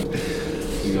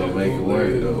You gonna make it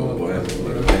work though, boy.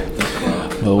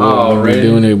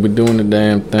 We're doing the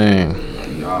damn thing.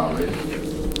 You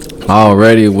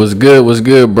Already. What's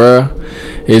good, bro?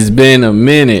 It's been a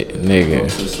minute,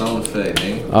 nigga.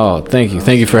 Oh, thank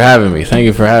you for having me.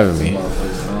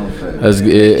 That's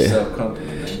good.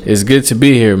 It's good to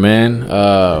be here, man.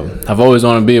 I've always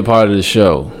wanted to be a part of the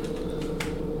show.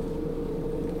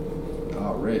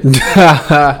 Already. You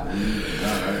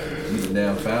the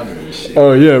damn founder of this shit.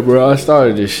 Oh yeah, bro. I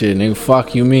started this shit, nigga.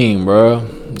 Fuck you mean, bro?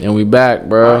 And we back,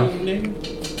 bro.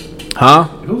 Huh?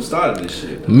 Who started this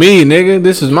shit? Me, nigga.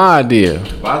 This is my idea.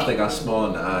 But I think I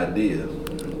spawned the idea.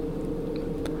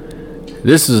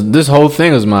 This whole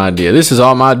thing is my idea. This is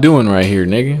all my doing right here,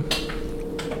 nigga. I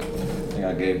think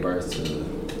I gave birth to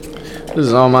it. This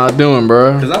is all my doing,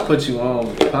 bro. Cause I put you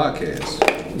on the podcast.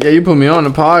 Yeah, you put me on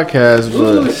the podcast, but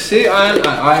ooh, shit,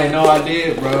 I ain't know I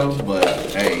did, bro. But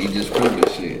hey, you just proved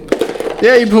this shit.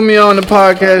 Yeah, you put me on the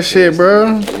podcast shit,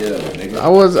 bro. Yeah, nigga.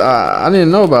 I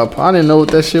didn't know what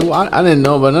that shit was. I didn't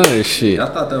know about none of this shit. I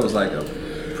thought that was like a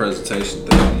presentation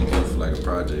thing you do for like a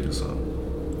project or something.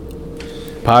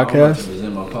 Podcast? It was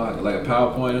in my pocket, like a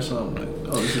PowerPoint or something. Like,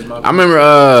 oh, this is my. I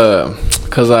remember,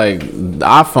 cause like the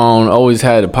iPhone always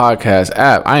had a podcast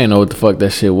app. I didn't know what the fuck that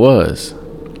shit was.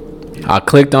 Yeah. I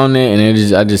clicked on it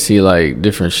and I just see like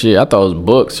different shit. I thought it was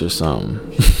books or something.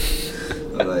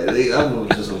 I'm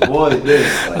gonna just avoid this.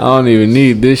 Like, I don't even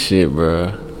need this shit,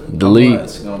 bro. Delete.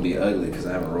 It's gonna be ugly because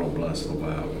I haven't rolled blunts in a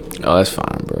while. Oh, that's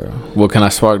fine, bro. Well, can I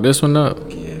spark this one up?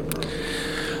 Yeah, bro.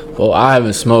 Well, I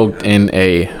haven't smoked in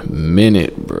a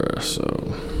minute, bro. So,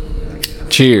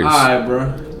 cheers. All right,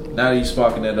 bro. Now that you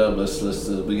sparking that up, let's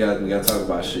we gotta talk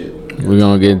about shit. We're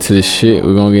gonna get into the shit.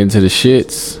 We're gonna get into the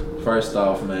shits. First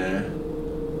off, man,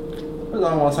 I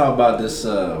want to talk about this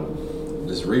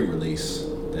re-release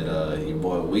that your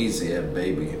boy Weezy had,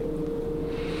 baby.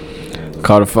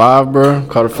 Carter 5, bro.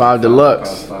 Carter 5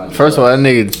 Deluxe. First of all, that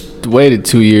nigga waited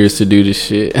 2 years to do this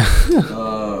shit.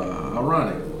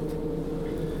 Ironic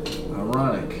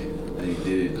that he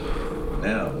did it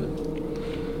now, but.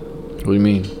 What do you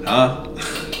mean? Huh?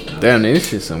 Damn, this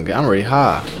shit I'm already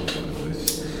high.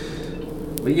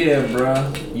 But yeah, bro.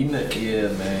 Yeah,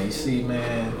 man. You see,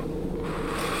 man.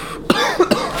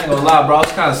 I ain't gonna lie, bro. I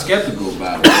was kind of skeptical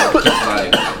about it.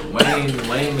 Like,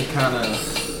 Wayne kind of.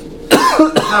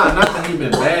 Not that he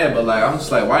been bad, but like, I'm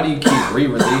just like, why do you keep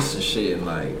re-releasing shit? And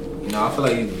like, you know, I feel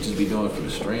like you just be doing it for the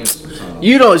streams sometimes.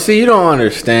 You don't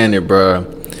understand it, bro.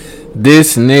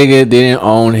 This nigga didn't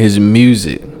own his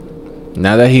music.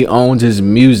 Now that he owns his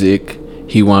music,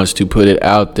 he wants to put it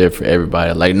out there for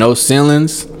everybody. Like, No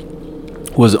Ceilings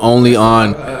was only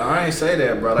on. I ain't say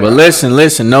that, bro. Like, but listen,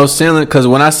 No Ceiling, because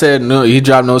when I said no, he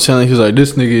dropped No Ceiling, he was like,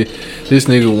 this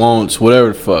nigga wants whatever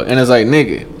the fuck, and it's like,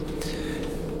 nigga,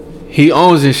 he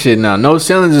owns this shit now. No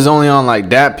Ceilings is only on like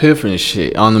Dat Piff and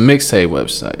shit on the mixtape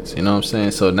websites. You know what I'm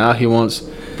saying? So now he wants.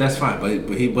 That's fine,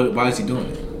 but why is he doing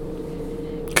it?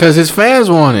 Cause his fans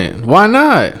want it. Why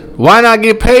not? Why not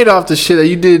get paid off the shit that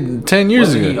you did 10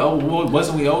 years ago?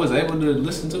 Wasn't we always able to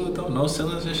listen to it though? No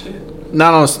Ceilings and shit.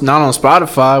 Not on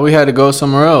Spotify. We had to go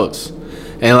somewhere else,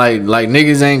 and like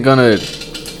niggas ain't gonna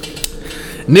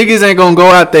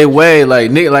go out their way.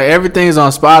 Like everything's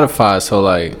on Spotify. So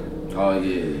like, oh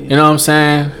yeah. You know what I'm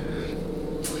saying?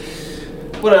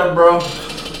 Whatever, bro.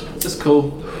 It's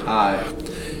cool. Alright.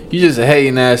 You just a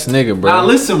hating ass nigga, bro. Nah,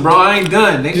 listen, bro. I ain't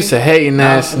done, nigga. Just a hating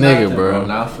ass nigga, nothing, bro.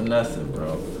 Not for nothing,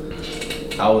 bro.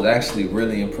 I was actually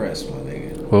really impressed, my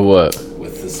nigga. With what?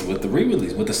 With the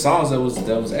re-release, with the songs that was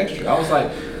extra. I was like,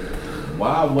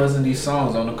 why wasn't these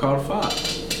songs on the Carter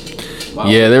 5?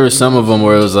 Yeah, there were some of them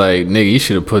where it was like, nigga, you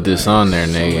should have put this on there,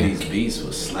 nigga. Some of these beats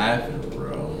was slapping,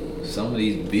 bro. Some of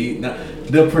these beats.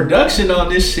 The production on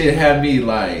this shit had me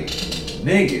like,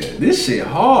 nigga, this shit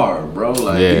hard, bro.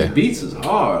 Like, these beats is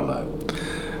hard. Like,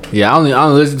 yeah, I only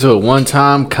listened to it one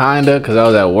time, kinda, cause I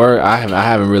was at work. I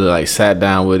haven't really like sat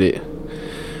down with it.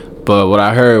 But what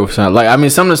I heard was like, I mean,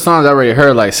 some of the songs I already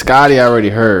heard, like Scotty, I already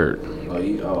heard.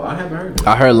 Oh, I haven't heard.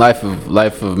 I heard Life of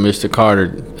Mr.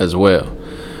 Carter as well.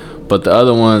 But the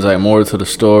other ones, like More to the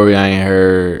Story, I ain't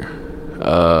heard.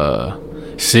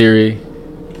 Siri,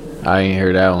 I ain't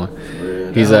heard that one.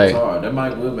 He's like, that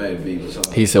Mike Will made beat was hard.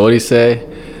 He said, what he say?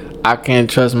 I can't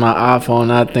trust my iPhone.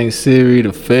 I think Siri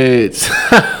the feds.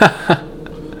 Yeah.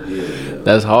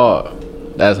 That's hard.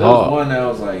 That's there hard. Was one that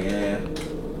was like, yeah,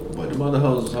 but the mother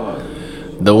hoes was hard.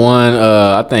 The one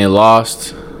I think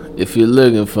Lost. If you're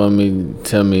looking for me,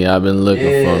 tell me I've been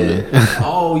looking for me.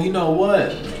 Oh, you know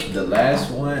what? The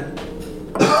last one,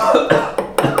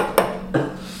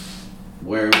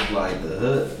 where it was like the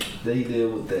hook they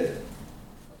did with that.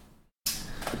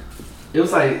 It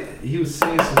was like he was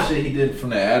singing some shit he did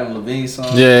from the Adam Levine song.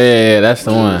 Yeah, that's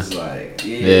the one. It was like,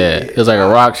 it was like a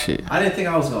rock shit. I didn't think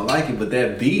I was gonna like it, but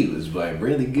that beat was like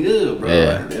really good, bro.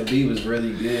 Yeah. Like, that beat was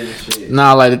really good and shit.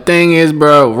 Nah, like the thing is,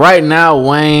 bro, right now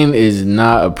Wayne is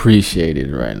not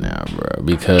appreciated right now, bro,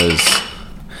 because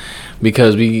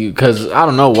I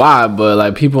don't know why, but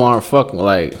like people aren't fucking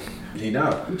like. He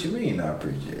not. What you mean not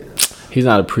appreciated? He's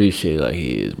not appreciated like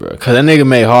he is, bro. Cause that nigga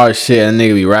make hard shit and that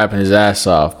nigga be rapping his ass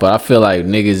off. But I feel like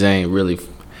niggas ain't really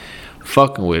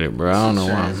fucking with it, bro. I don't know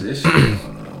why. Transition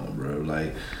going on, bro.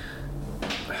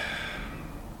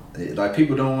 Like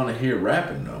people don't want to hear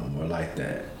rapping no more like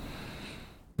that.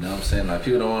 You know what I'm saying? Like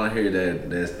people don't want to hear that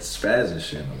spazzing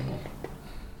shit no more.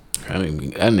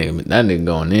 That nigga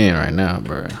going in right now,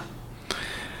 bro.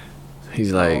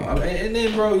 He's like, and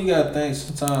then, bro, you gotta think.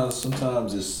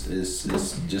 Sometimes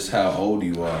it's just how old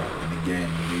you are in the game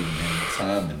and the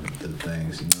time and the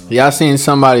things. You know. Yeah, I seen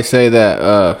somebody say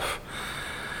that,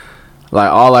 like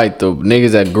all like the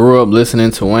niggas that grew up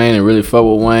listening to Wayne and really fuck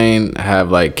with Wayne have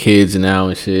like kids now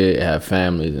and shit, have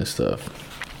families and stuff.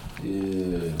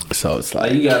 Yeah. So it's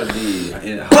like you gotta be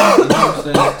in high. You know what I'm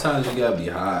saying? Sometimes you gotta be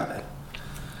high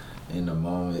in the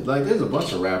moment. Like there's a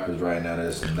bunch of rappers right now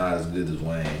that's not as good as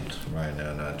Wayne right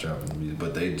now, not dropping music,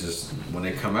 but they just when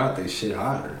they come out they shit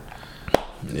hotter.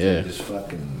 Yeah. Just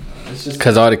fucking. It's just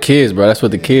cause all the kids, bro. That's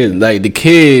what the kids like. The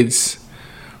kids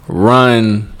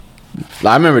run.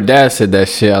 I remember Dad said that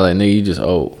shit. I was like, nigga, you just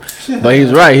old. But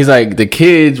he's right. He's like the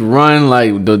kids run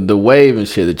like the wave and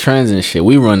shit, the trends and shit.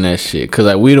 We run that shit. Cause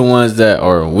like we the ones that,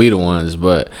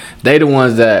 but they the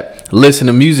ones that listen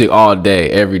to music all day,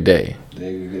 every day.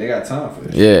 They got time for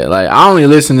this. Yeah, like I only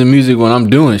listen to music when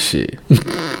I'm doing shit.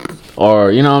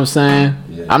 Or, you know what I'm saying?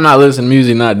 Yeah. I'm not listening to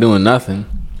music not doing nothing.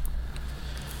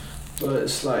 But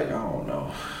it's like, I don't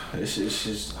know. It's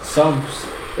just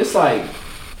it's like,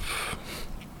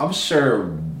 I'm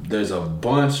sure there's a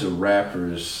bunch of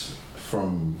rappers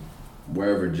from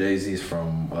wherever Jay-Z's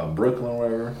from, Brooklyn,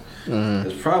 wherever. Mm-hmm.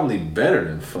 It's probably better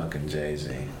than fucking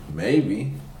Jay-Z.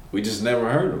 Maybe. We just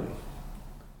never heard of him.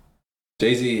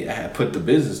 Jay-Z had put the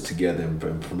business together and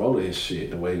promoted his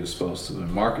shit the way he was supposed to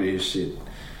and marketed his shit,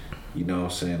 you know what I'm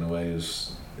saying, the way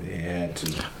he had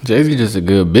to. Jay-Z just a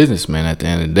good businessman at the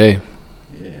end of the day.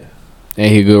 Yeah.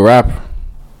 And he a good rapper.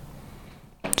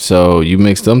 So you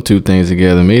mix them two things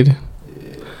together, media.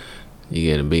 Yeah.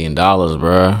 You get $1 billion,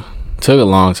 bro. Took a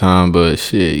long time, but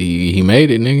shit, he made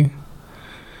it, nigga.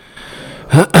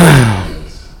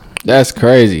 That's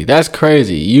crazy. That's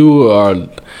crazy. You are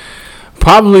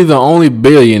probably the only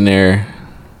billionaire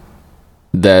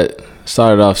that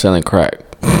started off selling crack.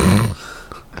 And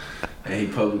he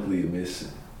publicly admits it.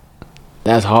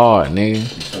 That's hard,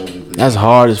 nigga. That's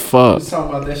hard as fuck. We was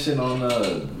talking about that shit on,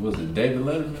 was it David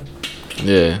Letterman?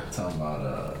 Yeah. Talking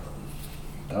about,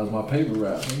 that was my paper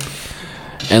rap,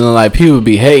 nigga. And then, like, people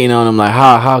be hating on him, like,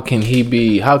 how can we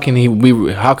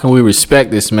respect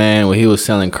this man when he was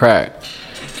selling crack?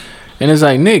 And it's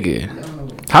like, nigga,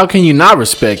 how can you not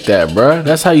respect that, bruh?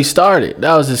 That's how you started.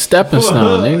 That was a stepping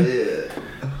stone, nigga. Yeah.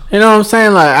 You know what I'm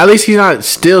saying? Like, at least he's not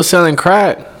still selling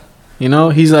crack. You know,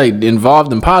 he's like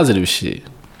involved in positive shit.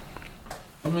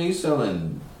 I mean, he's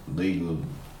selling legal.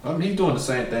 I mean, he's doing the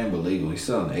same thing but legal. He's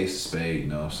selling Ace of Spades.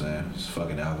 You know what I'm saying? It's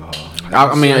fucking alcohol. You know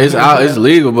I mean, it's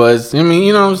legal, but it's, I mean,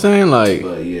 you know what I'm saying? Like,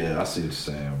 but yeah, I see what you're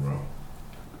saying, bro.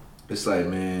 It's like,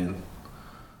 man.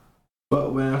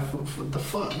 But man, for the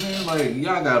fuck, man, like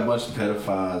y'all got a bunch of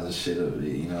pedophiles and shit.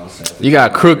 You know what I'm saying? You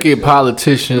got crooked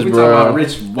politicians, bro. We talking about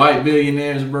rich white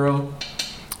billionaires, bro.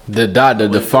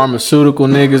 The pharmaceutical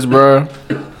niggas, bro.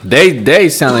 They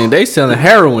selling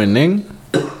heroin, nigga,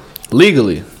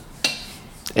 legally,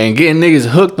 and getting niggas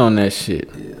hooked on that shit.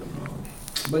 Yeah, bro.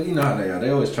 But you know how they are. They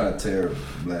always try to tear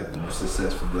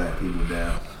successful black people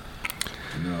down.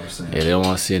 You know what I'm saying? Yeah, they don't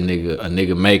want to see a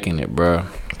nigga making it, bro.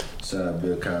 Shout out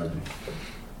Bill Cosby.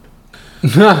 You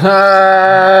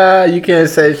can't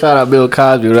say shout out Bill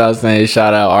Cosby without saying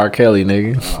shout out R. Kelly,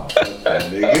 nigga. Oh, fuck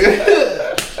that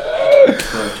nigga.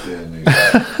 Fuck that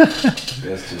nigga.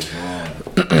 That's just wrong.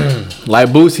 Like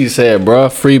Boosie said, bro,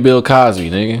 free Bill Cosby,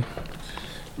 nigga.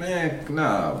 Man,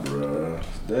 nah, bro.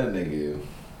 That nigga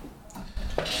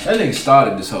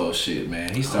started this whole shit,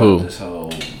 man. He started this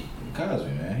whole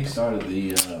Cosby, man. He started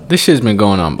the. This shit's been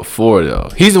going on before though.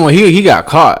 He's the one. He got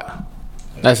caught.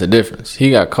 That's the difference. He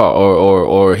got caught,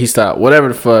 or he stopped. Whatever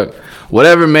the fuck,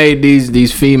 whatever made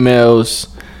these females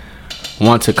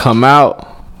want to come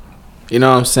out. You know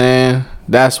what I'm saying?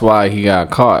 That's why he got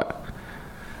caught.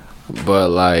 But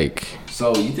like,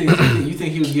 so you think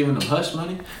he was giving them hush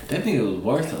money? That thing was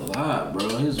worth a lot, bro.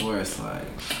 He was worth like,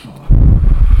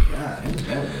 God,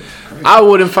 that was crazy. I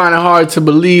wouldn't find it hard to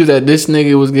believe that this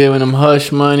nigga was giving him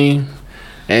hush money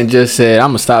and just said, I'm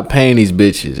gonna stop paying these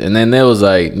bitches. And then they was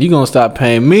like, you gonna stop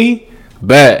paying me?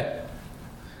 Bet.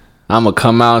 I'm gonna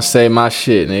come out and say my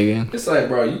shit, nigga. It's like,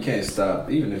 bro, you can't stop.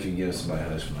 Even if you give somebody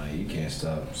hush money, you can't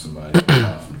stop somebody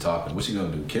from talking. What you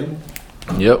gonna do? Kill them?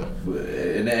 Yep.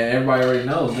 And everybody already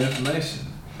knows the information.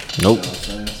 Nope. You know what I'm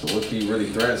saying? So what can you really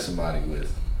threaten somebody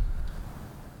with?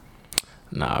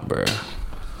 Nah, bro.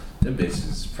 Them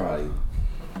bitches probably.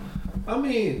 I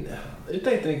mean, if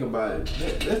they think about it,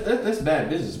 that's bad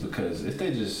business because if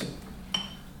they just,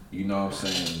 you know what I'm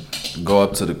saying, go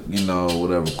up to the, you know,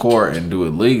 whatever court and do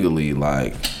it legally,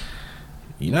 like,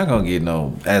 you're not gonna get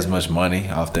as much money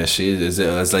off that shit.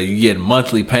 It's like you get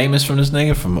monthly payments from this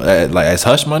nigga from like as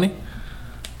hush money.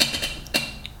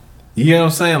 You know what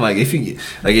I'm saying? Like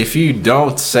if you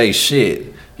don't say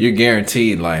shit, you're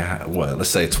guaranteed like what? Let's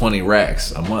say 20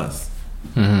 racks a month.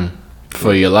 Mm-hmm.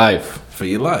 For your life. For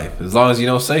your life, as long as you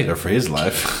don't say it, or for his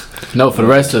life. No, for the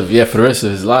rest of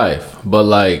his life. But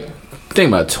like, think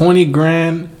about 20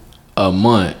 grand a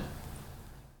month.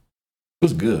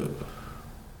 That's good,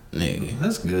 nigga.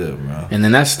 That's good, bro. And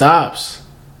then that stops.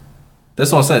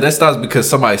 That's what I'm saying. That stops because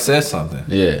somebody said something.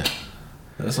 Yeah.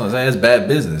 That's what I'm saying. It's bad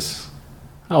business.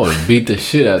 I would beat the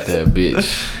shit out that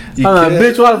bitch. I'm like,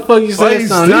 bitch, why the fuck you say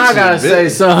something? Now I gotta say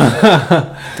something.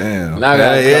 Damn. Now I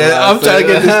gotta I'm trying to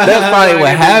get this. That's probably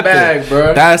what happened. Back,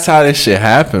 bro. That's how this shit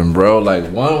happened, bro. Like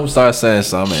one of them started saying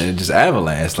something and it just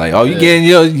avalanche. Like, oh, you getting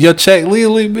your check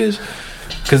legally, bitch?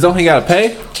 Cause don't he gotta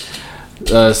pay?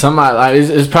 Somebody like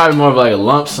it's probably more of like a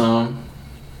lump sum.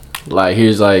 Like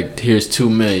here's $2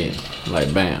 million.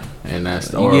 Like bam. And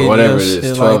that's or whatever it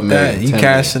is, 12 million. You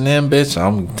cashing in, bitch.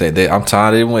 I'm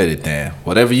tired of with it, then.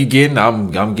 Whatever you getting,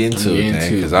 I'm getting to it,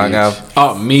 man. Because I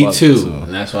got me too.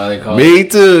 And that's why they call me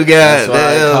too, guys. That's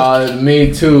why they call it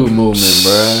Me Too movement,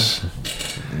 bro.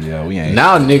 Yeah, we ain't.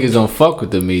 Now niggas don't fuck with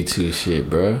the Me Too shit,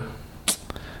 bro.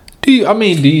 Do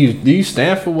you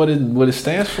stand for what it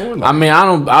stands for? Like, I mean,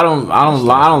 I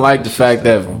don't like the fact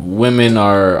that women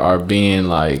are being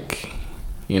like,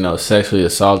 you know, sexually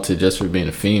assaulted just for being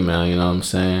a female, you know what I'm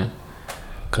saying?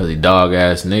 Cause they dog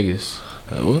ass niggas.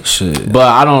 Well, shit. But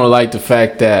I don't like the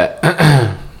fact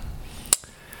that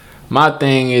my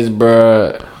thing is,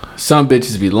 bruh, some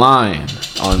bitches be lying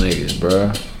on niggas,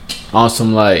 bruh. On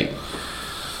some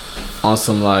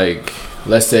like,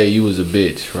 let's say you was a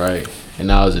bitch, right?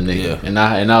 And I was a nigga. Yeah. And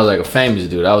I was like a famous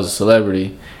dude. I was a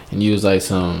celebrity, and you was like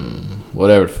some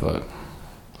whatever the fuck,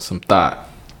 some thought.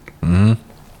 Mm-hmm.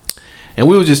 And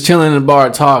we was just chilling in the bar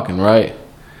talking, right?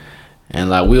 And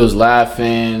like we was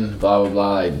laughing, blah blah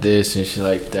blah, like this and shit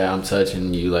like that. I'm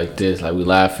touching you like this, like we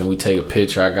laughing. We take a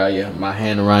picture. I got my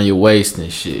hand around your waist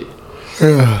and shit.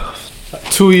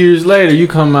 2 years later, you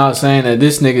come out saying that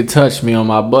this nigga touched me on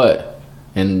my butt,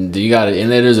 and you got it. And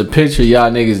then there's a picture,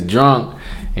 y'all niggas drunk,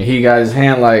 and he got his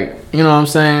hand like, you know what I'm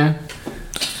saying?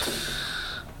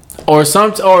 Or a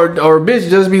bitch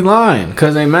just be lying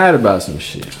because they mad about some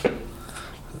shit.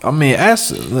 I mean,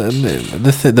 this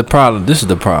is the problem. This is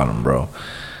the problem, bro.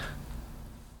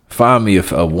 Find me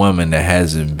a woman that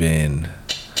hasn't been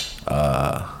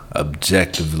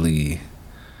objectively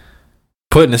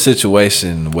put in a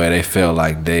situation where they felt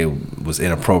like they was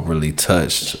inappropriately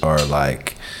touched or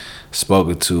like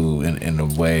spoken to in a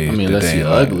way. I mean, that they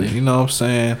ugly. You know what I'm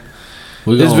saying?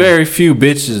 There's very few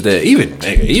bitches that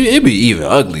it be even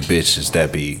ugly bitches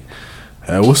that be,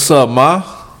 hey, what's up,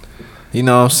 ma? You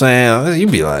know what I'm saying? You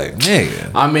be like,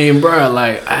 nigga. I mean, bro,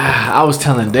 like, I was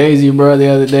telling Daisy, bro, the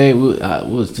other day, we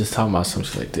was just talking about some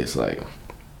shit like this.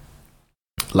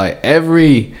 Like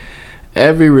every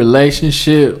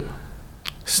relationship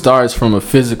starts from a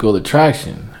physical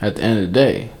attraction at the end of the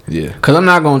day. Yeah. Because I'm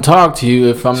not going to talk to you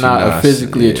if I'm not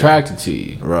physically attracted to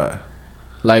you. Right.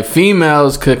 Like,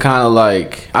 females could kind of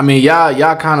like, I mean,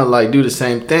 y'all kind of like do the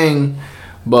same thing.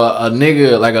 But a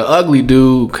nigga, like an ugly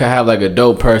dude, could have like a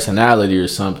dope personality or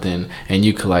something, and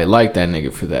you could like that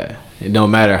nigga for that. It don't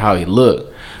matter how he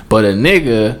look. But a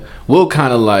nigga will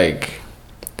kind of like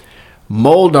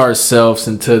mold ourselves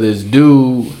into this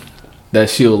dude that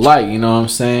she'll like. You know what I'm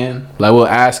saying? Like we'll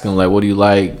ask him like, what do you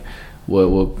like?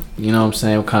 What you know what I'm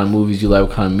saying? What kind of movies you like?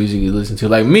 What kind of music you listen to?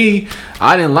 Like me,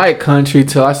 I didn't like country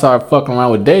till I started fucking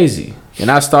around with Daisy. And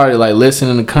I started like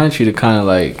listening to country to kind of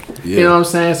like, you know what I'm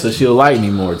saying? So she'll like me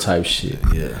more type shit.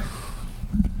 Yeah.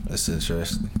 That's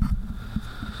interesting.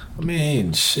 I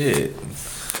mean, shit.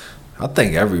 I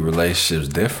think every relationship's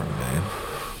different, man.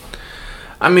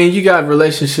 I mean, you got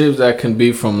relationships that can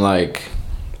be from like,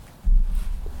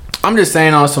 I'm just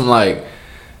saying on some like,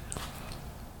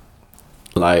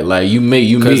 Like you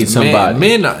meet somebody.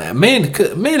 Men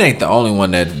ain't the only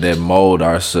one that mold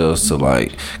ourselves to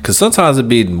like. Cause sometimes it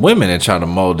be women that try to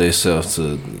mold themselves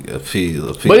to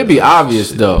appeal. But it be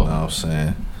obvious though. You know what I'm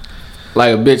saying?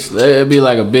 Like a bitch, it'd be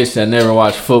like a bitch that never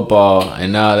watched football,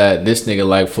 and now that this nigga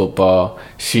like football,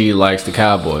 she likes the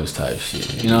Cowboys type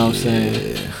shit. You know what I'm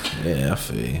saying? Yeah, I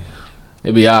feel you.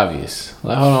 It'd be obvious.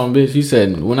 Like, hold on, bitch. You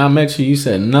said when I met you, you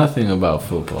said nothing about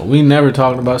football. We never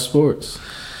talked about sports.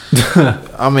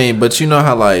 I mean, but you know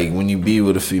how like when you be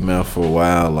with a female for a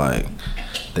while, like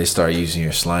they start using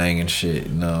your slang and shit.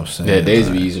 You know what I'm saying? Yeah, they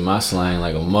like, be using my slang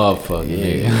like a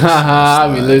motherfucker. Yeah,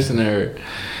 I be listening to her.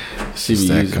 She be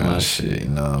that using kind my of shit. You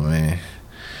know what I mean? I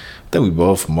think we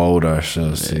both mold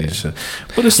ourselves to each other.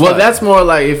 But it's well, like, that's more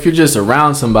like if you're just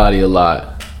around somebody a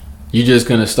lot, you're just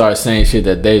gonna start saying shit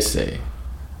that they say.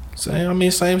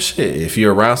 Same shit. If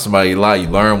you're around somebody a lot, you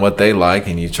learn what they like,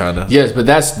 and you try to. Yes, but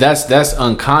that's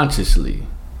unconsciously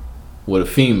with a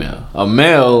female. A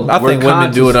male, I think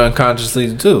women do it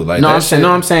unconsciously too. Like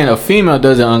I'm saying a female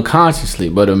does it unconsciously,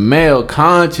 but a male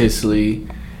consciously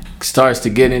starts to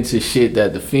get into shit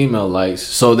that the female likes,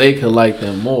 so they could like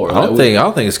them more. I don't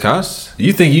think it's conscious.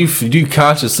 You think you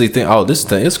consciously think, oh, this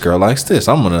girl likes this.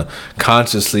 I'm gonna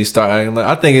consciously start acting like.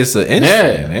 I think it's an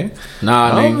instinct, man.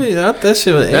 Nah, nigga. That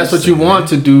shit. That's what you want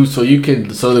to do, so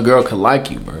the girl can like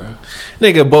you, bro.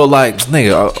 Nigga, but like,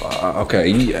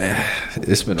 okay,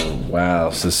 it's been a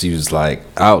while since you was like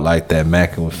out like that,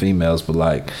 macking with females, but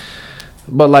like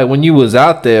when you was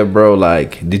out there, bro,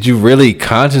 like, did you really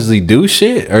consciously do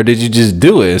shit, or did you just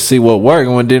do it and see what worked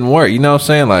and what didn't work? You know what I'm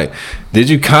saying? Like, did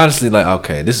you consciously like,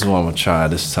 okay, this is what I'm gonna try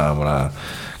this time when I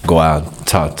go out and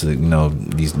talk to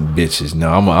these bitches?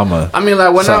 No, I'm a. I mean,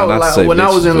 like when I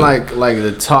was in like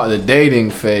the dating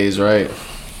phase, right?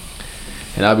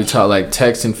 And I'll be like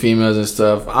texting females and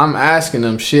stuff. I'm asking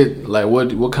them shit like,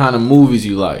 what kind of movies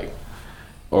you like,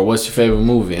 or what's your favorite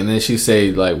movie? And then she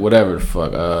say like whatever the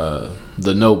fuck,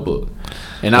 The Notebook.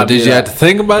 And did you have to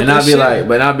think about? And I'd be like,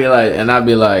 but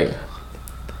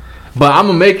I'm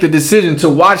gonna make the decision to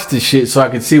watch this shit so I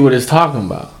can see what it's talking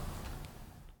about.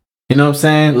 You know what I'm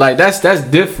saying? Like that's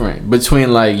different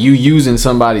between like you using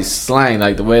somebody's slang,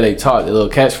 like the way they talk, the little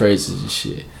catchphrases and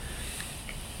shit.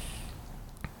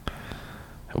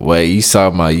 Wait, you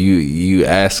talking about you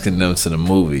asking them to the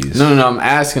movies? No, I'm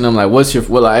asking them like,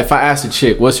 if I ask a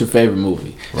chick, what's your favorite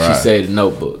movie? Right. She say The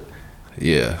Notebook.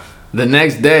 Yeah. The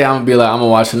next day, I'm gonna be like, I'm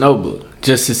gonna watch The Notebook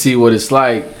just to see what it's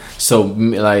like, so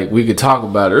like we could talk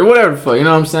about it or whatever the fuck. You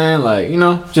know what I'm saying? Like,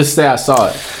 just say I saw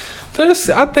it.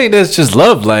 I think that's just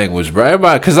love language, bro.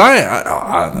 Everybody, because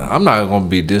I'm not gonna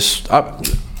be this.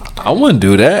 I wouldn't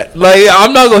do that. Like,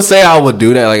 I'm not gonna say I would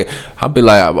do that. Like, I'll be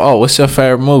like, oh, what's your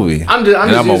favorite movie? I'm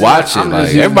gonna watch it.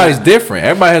 Like, everybody's different.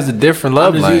 Everybody has a different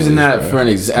love language. I'm just using that for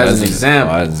as an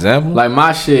example. Like,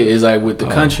 my shit is like with the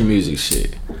country music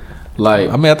shit. Like,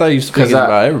 I mean, I thought you were speaking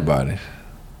about everybody.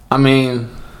 I mean,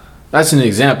 that's an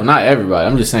example. Not everybody.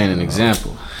 I'm just saying an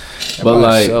example. But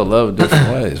like, show love different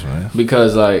ways, man.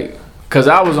 Because I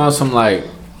was on some like,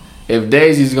 if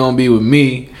Daisy's gonna be with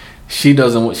me, she's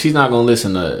not gonna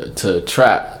listen to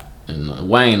trap and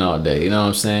Wayne all day, you know what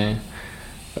I'm saying?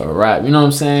 Or rap, you know what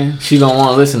I'm saying? She gonna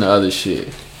wanna listen to other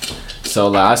shit. So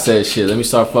like I said, shit, let me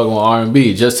start fucking with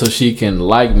R&B just so she can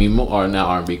like me more, or not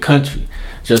R&B, country,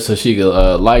 just so she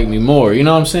can like me more, you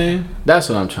know what I'm saying? That's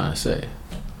what I'm trying to say.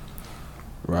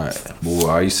 Right. Well,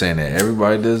 are you saying that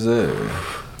everybody does that?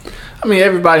 I mean,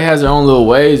 everybody has their own little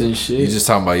ways and shit. You just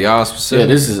talking about y'all specific? Yeah,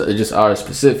 this is just our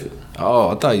specific. Oh,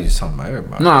 I thought you was talking about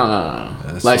everybody. No.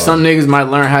 Like some niggas might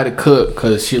learn how to cook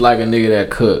because she like a nigga that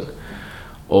cook.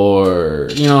 Or,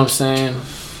 you know what I'm saying?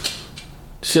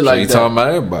 Shit like that. You talking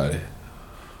about everybody?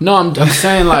 No, I'm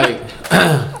saying like,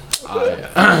 I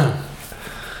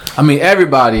mean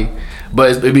everybody,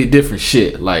 but it'd be different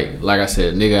shit. Like I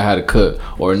said, a nigga how to cook,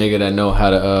 or a nigga that know how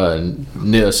to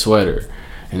knit a sweater,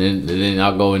 and then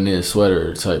I'll go and knit a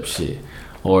sweater type shit.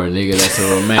 Or a nigga that's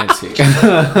a romantic.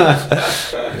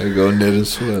 You go knit a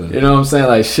sweater. You know what I'm saying?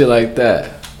 Like shit like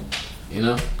that. You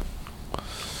know?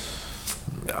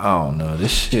 I don't know.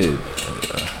 This shit.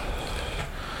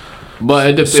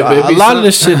 But a lot of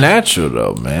this shit natural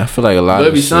though, man. I feel like a lot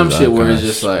of this shit. There'd be some shit where it's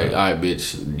just like, alright,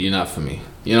 bitch, you're not for me.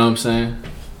 You know what I'm saying?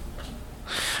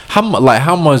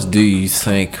 How much do you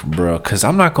think, bro? Because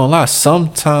I'm not gonna lie.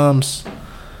 Sometimes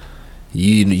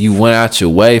you went out your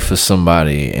way for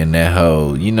somebody, and that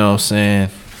hoe, you know what I'm saying?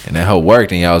 And that hoe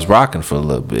worked, and y'all was rocking for a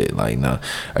little bit, like, no.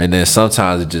 And then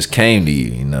sometimes it just came to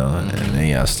you, you know, and then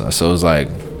y'all start. So it's like,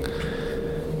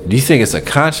 do you think it's a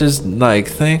conscious like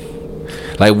thing?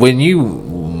 Like when you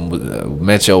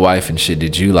met your wife and shit,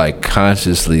 did you like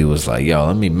consciously was like, yo,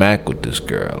 let me mac with this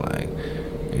girl? Like,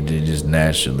 it did just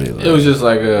naturally? Like, it was just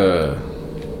like it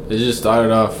just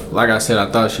started off, like I said,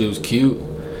 I thought she was cute.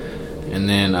 And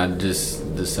then I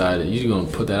just decided, you gonna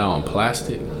put that out on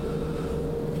plastic?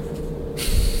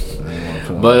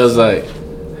 But it was like,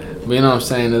 you know what I'm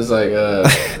saying? It's like, I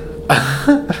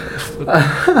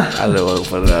didn't want to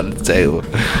put it on the table.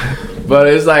 But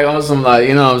it's like on some like,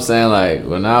 you know what I'm saying? Like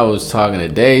when I was talking to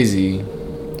Daisy,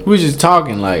 we was just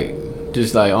talking like,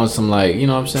 just like on some like, you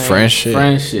know what I'm saying?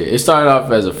 Friendship. It started off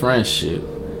as a friendship.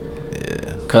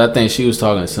 Yeah. Cause I think she was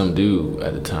talking to some dude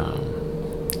at the time.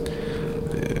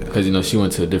 Yeah. Cause you know she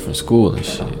went to a different school and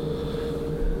shit.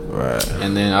 Right.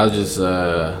 And then I was just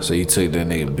so you took that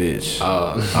nigga bitch.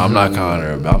 I'm not calling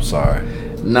her. I'm sorry.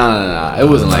 Nah. It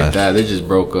wasn't like that. They just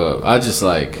broke up. I just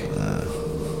like, you know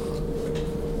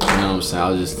what I'm saying? I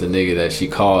was just the nigga that she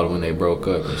called when they broke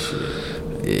up and shit.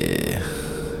 Yeah.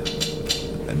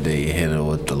 And then you hit her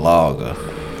with the logger.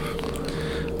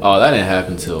 Oh, that didn't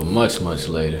happen till much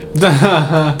later.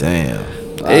 Damn.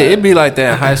 It be like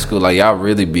that in high school. Like y'all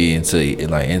really be into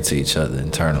each other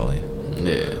internally.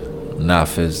 Yeah.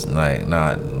 Not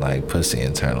like pussy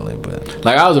internally, but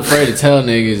like I was afraid to tell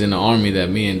niggas in the army that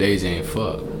me and Daisy ain't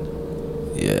fuck.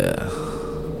 Yeah.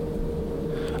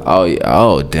 Oh yeah.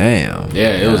 Oh damn.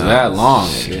 Yeah, it was that long.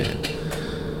 Shit.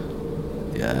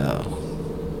 Yeah.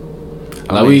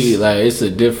 It's a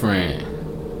different.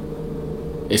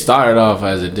 It started off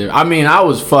as a different. I mean, I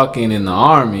was fucking in the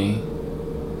army,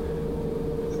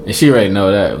 and she already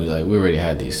know that. We already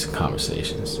had these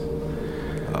conversations.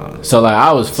 So like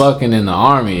I was fucking in the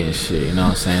army and shit, you know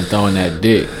what I'm saying, throwing that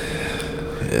dick.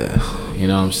 Yeah. You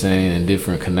know what I'm saying, in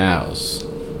different canals.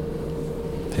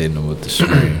 Hitting them with the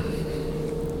string.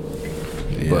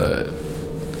 Yeah. But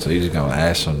so you just gonna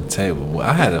ash on the table. Well,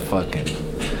 I had a fucking.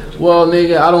 Well,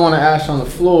 nigga, I don't want to ash on the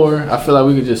floor. I feel like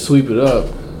we could just sweep it up.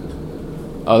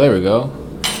 Oh, there we go.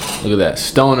 Look at that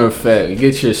Stoner Effect.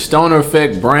 Get your Stoner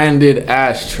Effect branded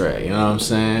ashtray. You know what I'm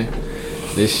saying?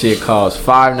 This shit costs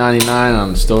 $5.99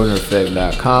 on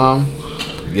stonereffect.com.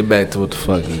 Get back to what the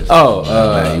fuck is. Oh,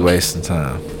 man, you wasting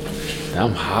time.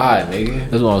 I'm hot, nigga.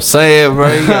 That's what I'm saying,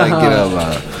 bro. You gotta get up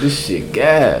on it. This shit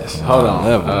gas. Hold on.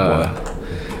 Level, boy.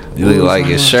 You look like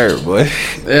your shirt, boy.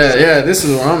 Yeah, this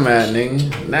is where I'm at, nigga.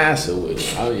 NASA with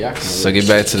it. Oh, so get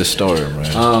back to the story,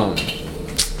 man.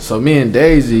 So me and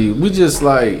Daisy, we just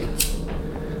like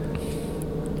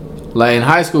in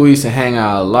high school we used to hang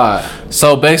out a lot.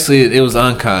 So basically it was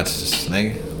unconscious,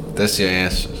 nigga. That's your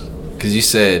answer. Cause you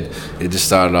said it just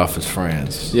started off as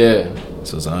friends. Yeah.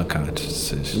 So it's an unconscious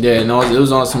decision. Yeah, no, it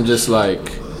was on some just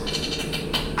like,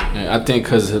 I think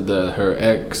cause her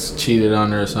ex cheated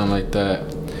on her or something like that.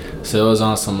 So it was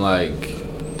on some like,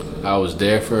 I was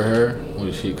there for her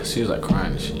cause she was like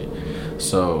crying and shit.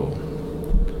 So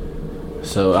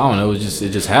I don't know. It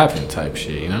just happened type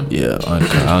shit, you know? Yeah,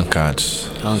 unconscious.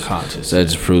 Unconscious. That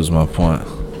just proves my point.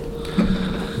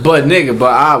 But nigga,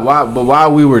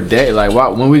 while we were dating, like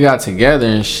when we got together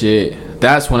and shit,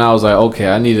 that's when I was like, okay,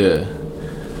 I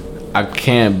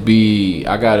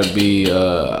gotta be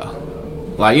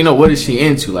like, you know, what is she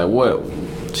into? Like what?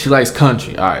 She likes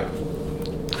country. All right.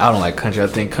 I don't like country. I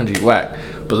think country's whack.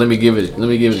 But let me give it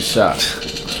a shot.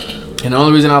 And the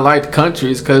only reason I liked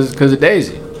country is cause of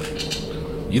Daisy.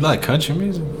 You like country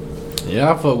music? Yeah,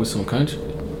 I fuck with some country.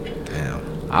 Damn.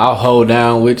 I'll hold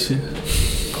down with you.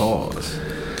 Pause.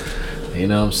 You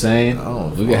know what I'm saying?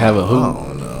 We could have a hoop. I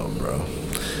don't know, bro.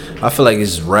 I feel like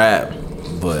it's rap,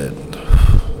 but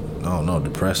I don't know,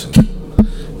 depressing.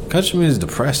 Country music is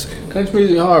depressing. Country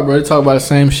music hard, bro. They talk about the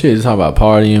same shit. They talk about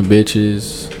partying,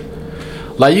 bitches.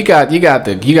 Like you got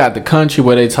the country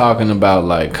where they talking about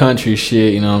like country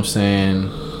shit. You know what I'm saying?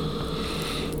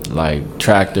 Like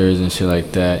tractors and shit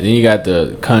like that. Then you got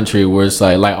the country where it's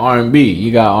like R&B.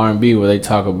 You got R&B where they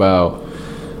talk about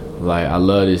like I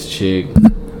love this chick.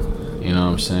 You know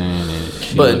what I'm saying?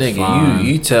 And but nigga,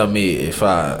 you tell me if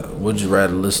would you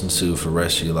rather listen to for the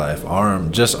rest of your life?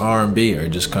 Just R&B or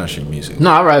just country music?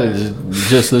 No, I'd rather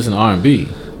just listen to R&B.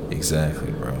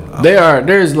 Exactly, bro.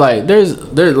 There's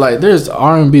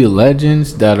R&B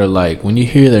legends that are like when you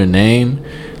hear their name,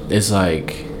 it's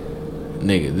like,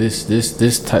 nigga, this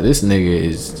nigga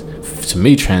is to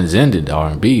me transcended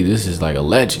R&B. This is like a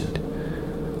legend,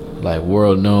 like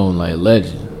world known like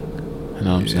legend. You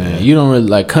know what I'm saying? You don't really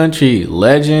like country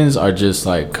legends are just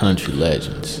like country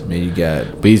legends. I mean, you got,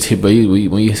 when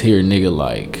you hear a nigga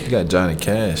like, you got Johnny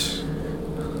Cash.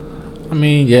 I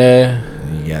mean, yeah.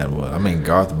 You got what? I mean,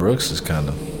 Garth Brooks is kind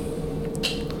of.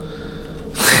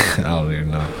 I don't even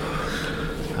know.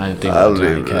 I didn't think about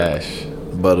Johnny Cash.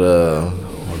 But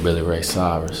Or Billy Ray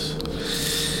Cyrus.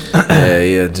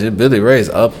 yeah. Billy Ray's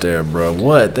up there, bro.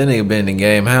 What? That nigga been in the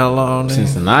game how long?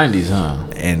 Since the 90s, huh?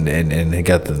 And they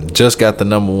got the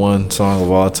 #1 song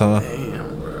of all time.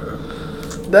 Damn, bro.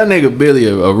 That nigga Billy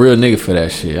a real nigga for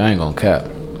that shit. I ain't gonna cap.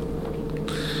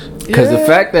 Because the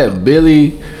fact that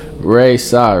Billy Ray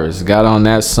Cyrus got on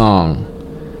that song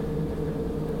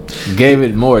gave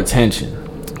it more attention.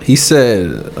 He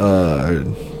said,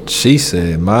 she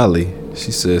said, Molly,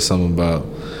 she said something about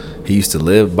he used to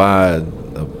live by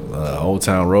Old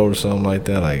Town Road or something like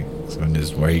that, like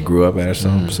where he grew up at or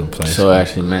something. So it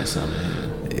actually meant something.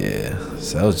 Yeah,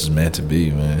 so that was just meant to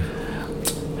be, man.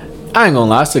 I ain't gonna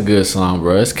lie, it's a good song,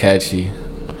 bro. It's catchy.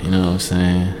 You know what I'm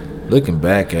saying? Looking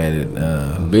back at it,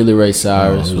 Billy Ray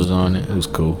Cyrus was on it. It was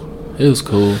cool. It was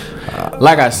cool.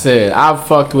 Like I said, I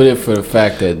fucked with it for the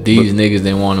fact that these niggas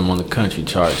didn't want him on the country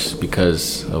charts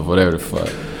because of whatever the fuck.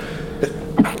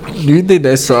 Do you think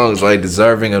that song is like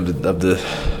deserving of the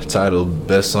title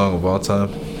 "Best Song of All Time"?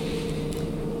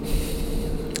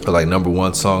 Or like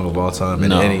 #1 song of all time?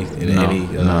 No.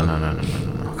 No.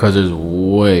 Because there's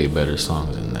way better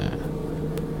songs than that.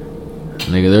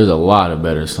 Nigga, there's a lot of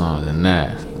better songs than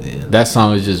that. Yeah. That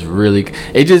song is just really...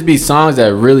 It just be songs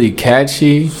that really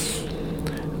catchy,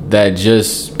 that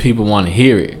just people want to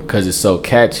hear it because it's so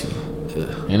catchy.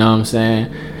 You know what I'm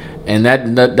saying? And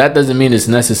that doesn't mean it's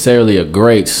necessarily a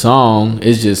great song.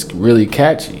 It's just really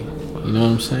catchy. You know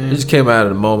what I'm saying? It just came out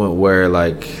of the moment where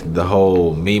like the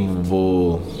whole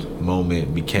memeable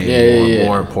moment became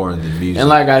more important than music. And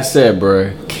like I said,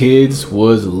 bro, kids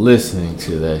was listening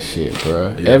to that shit,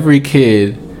 bro. Yeah. Every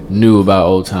kid knew about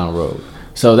Old Town Road.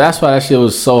 So that's why that shit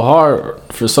was so hard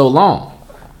for so long.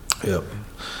 Yep.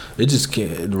 It just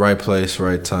came, right place,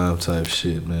 right time type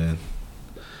shit, man.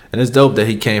 And it's dope that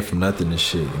he came from nothing and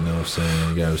shit, you know what I'm saying?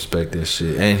 You gotta respect that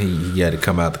shit. And he had to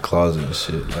come out the closet and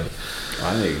shit. Like,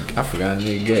 I forgot a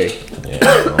nigga gay. Yeah,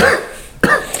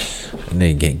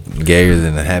 nigga get gayer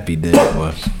than a happy day,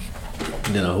 boy.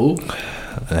 Then a who?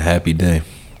 A happy day.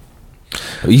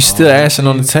 You still ashing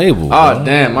on the table, bro. Oh,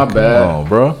 damn, my bad. Come on,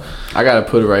 bro. I gotta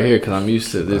put it right here because I'm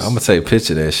used to this. I'm gonna take a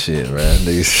picture of that shit, man.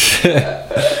 Niggas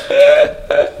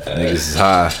is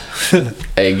high.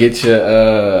 Hey, get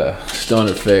your stone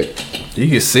effect. You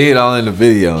can see it all in the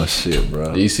video and shit,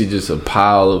 bro. You see just a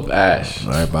pile of ash.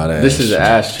 Right by that. This is an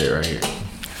ashtray right here.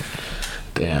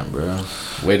 Damn, bro.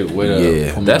 Wait to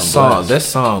yeah. That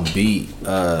song beat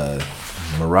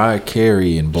Mariah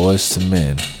Carey and Boyz II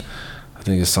Men. I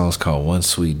think the song's called One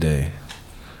Sweet Day.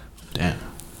 Damn.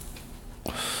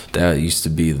 That used to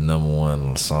be the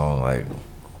 #1 song, like,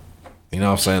 you know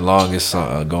what I'm saying, longest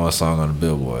song, going song on the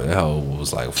Billboard. That whole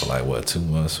was like for like what, 2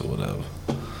 months or whatever.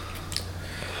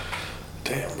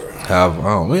 Damn, bro.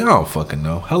 I don't fucking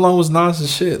know. How long was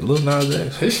Nas' shit? Lil Nas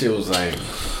X? This shit was like,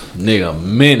 nigga, a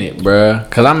minute, bruh.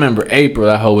 Cause I remember April,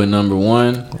 that hoe went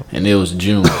 #1, and it was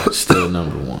June, still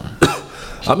 #1.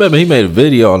 I remember he made a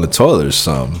video on the toilet or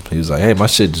something. He was like, "Hey, my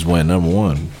shit just went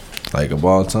 #1, like of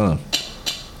all time."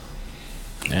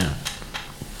 Damn.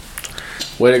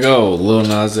 Way to go, Lil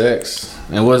Nas X.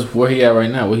 And where he at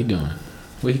right now? What he doing?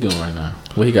 What he doing right now?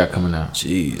 What he got coming out?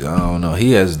 Jeez, I don't know.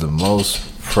 He has the most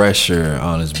pressure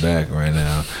on his back right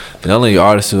now. The only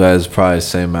artist who has probably the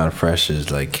same amount of pressure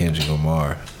is like Kendrick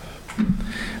Lamar.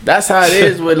 That's how it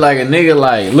is with like a nigga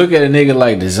like, look at a nigga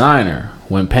like Designer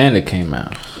when Panda came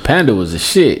out. Panda was the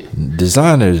shit.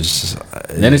 Designers.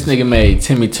 Then this nigga made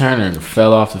Timmy Turner and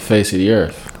fell off the face of the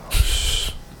earth.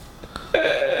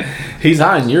 He's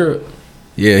out in Europe.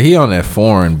 Yeah, he on that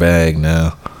foreign bag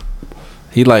now.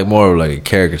 He like more of like a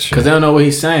caricature. Cause they don't know what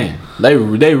he's saying. They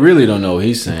really don't know what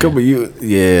he's saying.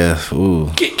 Yeah,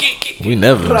 ooh. We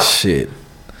never shit.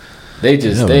 They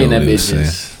in that bitch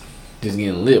just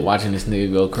getting lit watching this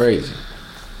nigga go crazy.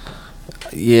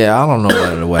 Yeah, I don't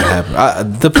know what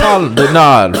happened. The problem,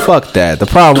 fuck that. The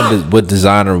problem with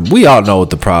Designer, we all know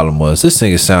what the problem was. This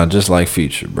nigga sound just like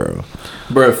Future, bro.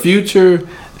 Bro, Future,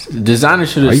 Designer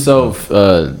should have sold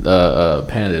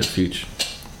Panda to Future.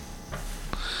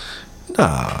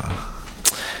 Nah.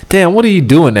 Damn, what do you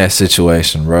do in that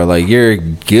situation, bro? Like, you're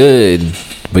good,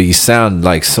 but you sound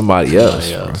like somebody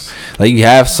else, bro. Like, you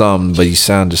have something, but you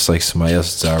sound just like somebody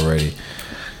else that's already.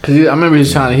 Cause I remember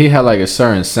he had like a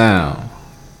certain sound.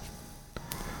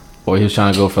 Or he was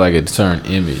trying to go for like a certain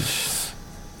image.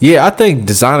 Yeah, I think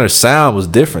Designer's sound was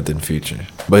different than Future,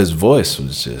 but his voice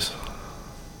was just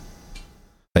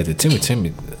like the Timmy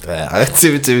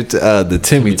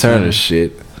Turner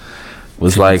shit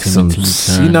was like some,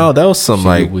 you know, that was some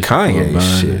like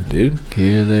Kanye shit, dude.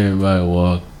 Here's everybody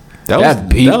walk. That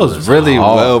beat was really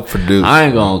hard. well produced. I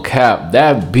ain't gonna cap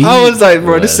that beat. I was like,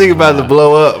 bro, this thing about to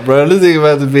blow up, bro. This thing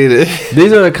about to be the.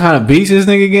 These are the kind of beats this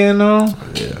nigga getting on.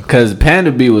 Yeah. Cause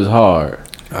Panda beat was hard.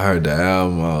 I heard the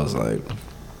album. I was like,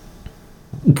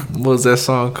 what was that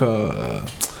song called?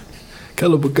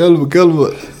 Caliber.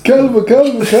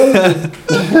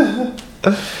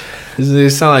 This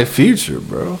nigga sound like Future,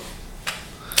 bro.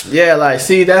 Yeah, like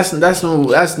see, that's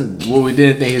what we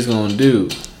didn't think he was gonna do.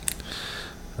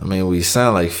 I mean, we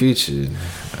sound like Future.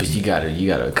 But you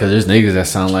gotta, cause there's niggas that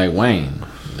sound like Wayne.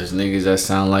 There's niggas that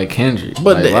sound like Kendrick.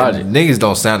 But like Logic. niggas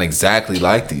don't sound exactly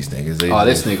like these niggas.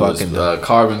 This nigga was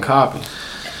carbon copy.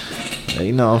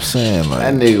 You know what I'm saying? Like,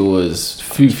 that nigga was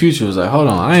Future was like, hold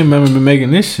on, I ain't remember been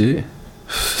making this shit.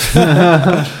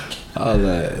 all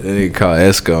that. They nigga call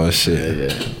Esco and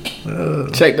shit. Yeah.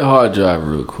 Check the hard drive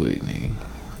real quick, nigga.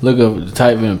 Look up,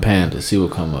 type in Panda, see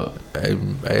what come up. Hey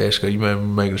Esco, you remember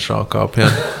making a song called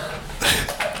Panda?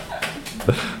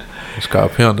 It's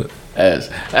called Panda. That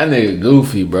nigga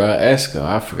goofy, bro. Esco,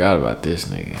 I forgot about this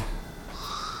nigga.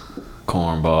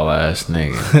 Cornball ass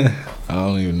nigga. I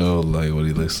don't even know like what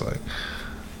he looks like.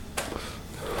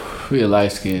 We a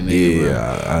light skinned nigga.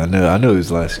 Yeah, I knew he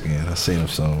was light skinned. I seen him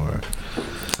somewhere.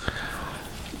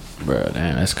 Bro,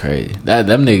 damn, that's crazy.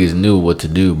 Them niggas knew what to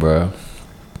do, bro.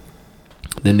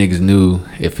 Them niggas knew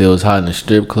if it was hot in the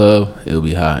strip club, it would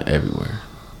be hot everywhere.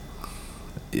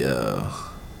 Yeah,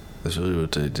 that's really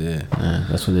what they did. Yeah,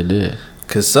 that's what they did.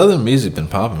 Cause Southern music been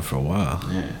popping for a while.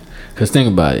 Yeah. Cause think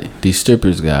about it, these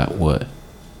strippers got what?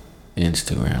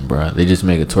 Instagram, bro. They just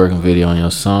make a twerking video on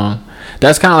your song.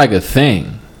 That's kind of like a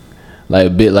thing, like a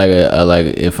bit like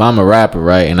like if I'm a rapper,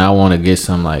 right, and I want to get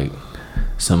some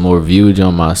more viewage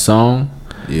on my song.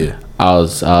 Yeah,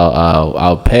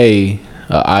 I'll pay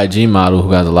a IG model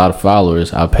who has a lot of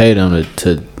followers. I'll pay them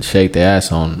to shake their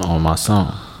ass on my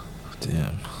song.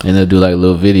 Damn. And they'll do like a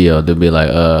little video. They'll be like,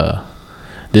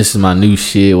 this is my new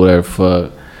shit, whatever the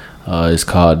fuck. It's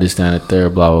called this, that, and the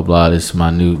third, blah, blah, blah. This is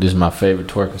my favorite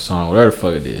twerking song, whatever the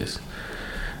fuck it is.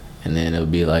 And then it'll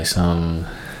be like some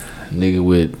nigga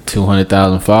with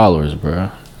 200,000 followers,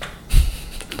 bro.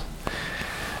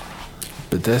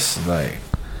 But that's like,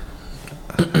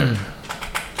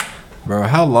 bro,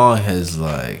 how long has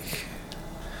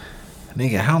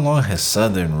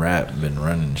Southern rap been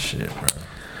running shit, bro?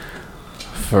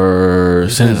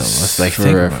 Since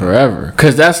forever.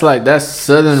 Cause that's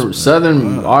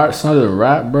Southern art, Southern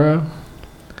rap, bro.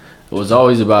 It was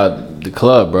always about the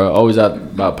club, bro. Always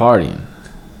about partying.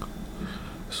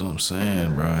 That's what I'm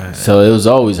saying, bro. So it was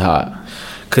always hot.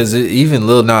 Cause even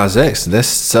Lil Nas X, that's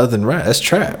Southern rap. That's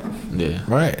trap. Yeah.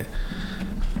 Right.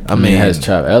 I mean, it has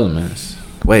trap elements.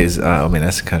 Wait,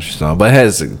 that's a country song, but it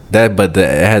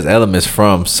has elements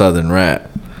from Southern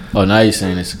rap. Oh, now you're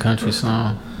saying it's a country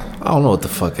song? I don't know what the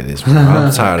fuck it is, bro.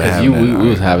 I'm tired of having we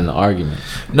was having the argument.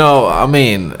 No, I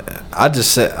mean, I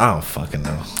just said I don't fucking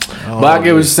know. But I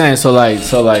get what you're saying. So like,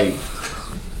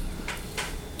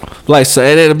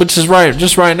 but just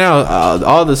right now,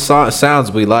 all the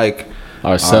sounds we like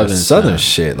are Southern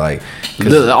shit. Like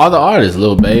all the artists,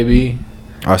 Lil Baby,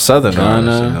 are Southern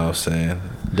Ghana, artists. You know what I'm saying?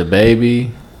 The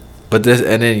Baby. But this,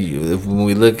 and then when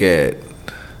we look at,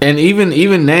 and even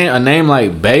a name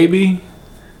like Baby.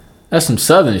 That's some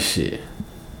Southern shit.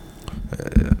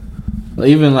 Yeah.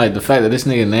 Even like the fact that this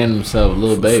nigga named himself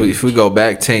Lil Baby. If we go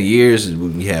back 10 years,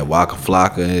 we had Waka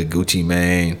Flocka, Gucci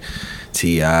Mane,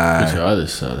 T.I. Which are other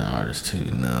Southern artists too.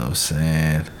 You know what I'm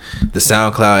saying? The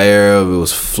SoundCloud era, it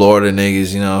was Florida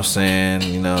niggas, you know what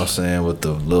I'm saying? With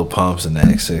the Lil Pumps and the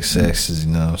XXXs,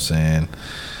 you know what I'm saying?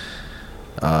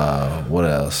 What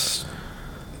else?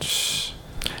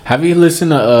 Have you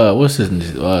listened to what's his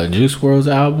Juice WRLD's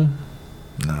album?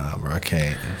 Nah, bro, I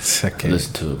can't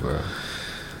Listen to it, bro.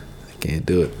 I can't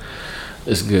do it.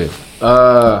 It's good.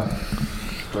 But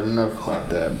enough about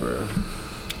that, bro.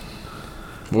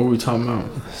 What were we talking about?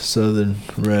 Southern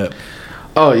rap.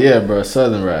 Oh yeah, bro,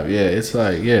 Southern rap. Yeah, it's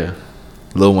like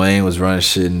Lil Wayne was running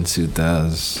shit in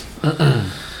 2000s.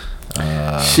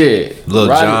 Shit. Lil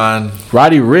Jon.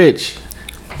 Roddy Ricch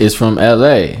is from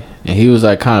LA, and he was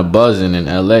like kind of buzzing in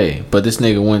LA, but this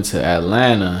nigga went to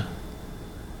Atlanta.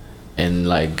 And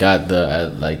like got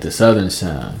the Southern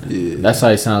sound. Yeah. That's how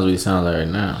he sounds. What he sounds like right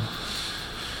now.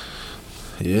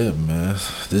 Yeah, man.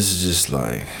 This is just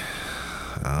like,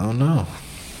 I don't know.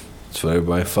 It's what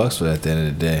everybody fucks with at the end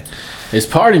of the day. It's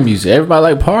party music.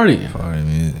 Everybody like partying. Party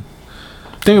music.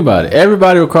 Think about it.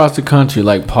 Everybody across the country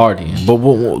like partying. But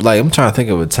like, I'm trying to think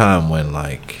of a time when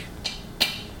like,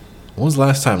 when was the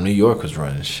last time New York was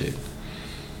running shit?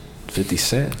 50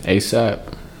 Cent,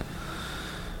 ASAP.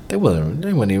 They wasn't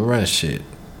even running shit.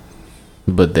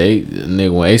 But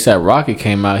nigga, when ASAP Rocky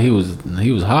came out, he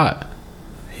was hot.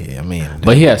 Yeah, I mean,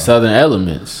 but he had southern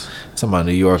elements. I'm talking about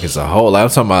New York as a whole. Like, I'm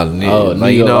talking about New York,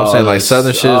 you know what I'm saying? Like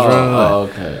southern shit is running.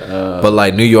 Okay. But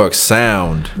like New York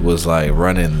sound was like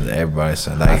running everybody's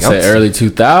sound. Like, I'd say early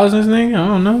 2000s, nigga. I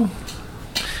don't know.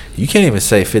 You can't even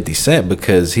say 50 Cent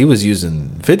because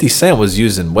 50 Cent was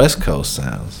using West Coast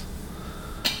sounds.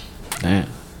 Damn.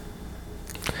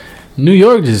 New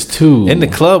York just too. In the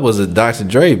club was a Dr.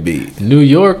 Dre beat. New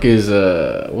York is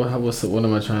what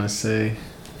am I trying to say?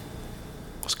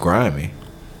 It's grimy.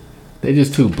 They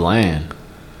just too bland.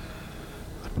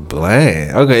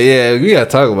 Bland. Okay, yeah, we gotta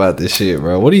talk about this shit,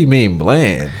 bro. What do you mean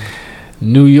bland? The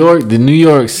New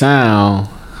York sound.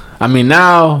 I mean,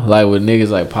 now like with niggas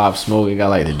like Pop Smoke, it got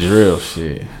like the drill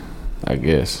shit, I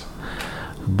guess.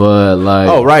 But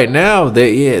like, right now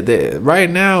right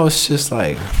now it's just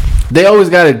like they always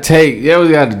got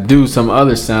to do some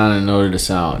other sound in order to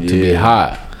sound to be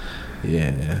hot.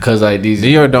 Yeah, cause like these New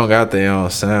York don't got their own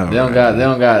sound. They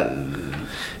don't got.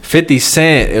 50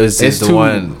 Cent is the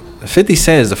one. 50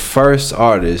 Cent is the first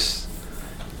artist,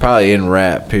 probably in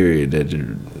rap period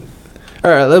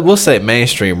we'll say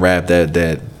mainstream rap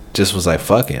that just was like,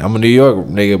 fuck it, I'm a New York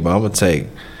nigga, but I'm gonna take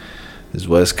this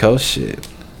West Coast shit.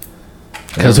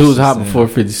 Cause who was hot before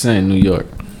 50 Cent in New York?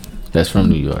 That's from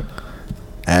New York.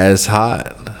 As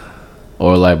hot,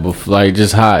 or like before, like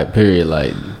just hot. Period.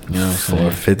 Like, you know what I'm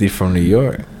saying? 50 from New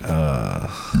York.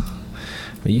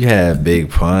 You had Big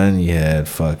Pun. You had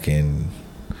fucking.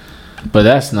 But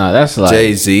that's like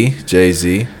Jay-Z.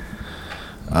 You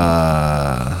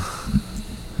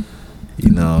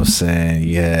know what I'm saying?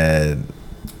 You had.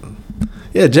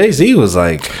 Yeah, Jay-Z was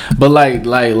like. But like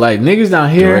niggas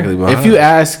down here, if you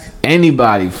ask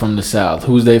anybody from the South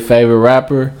who's their favorite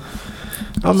rapper,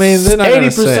 I mean,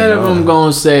 80% of them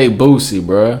gonna say Boosie,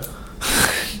 bruh.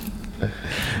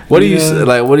 What do you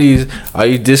like? Are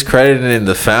you discrediting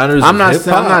the founders? I'm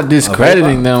not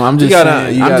discrediting them. I'm just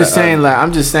saying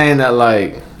that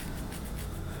like,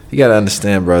 you gotta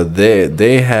understand, bro.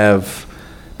 They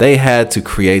had to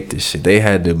create this shit. They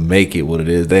had to make it what it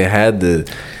is. They had to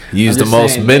use the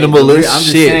most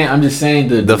minimalist shit. I'm just saying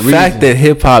the fact that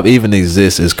hip hop even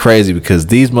exists is crazy because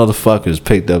these motherfuckers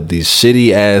picked up these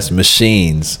shitty ass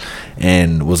machines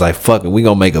and was like, "Fuck it, we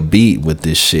gonna make a beat with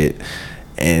this shit."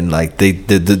 And like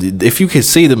if you could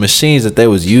see the machines that they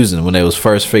was using when they was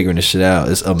first figuring this shit out,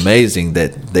 it's amazing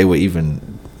that they were even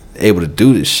able to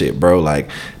do this shit, bro. Like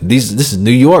this is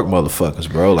New York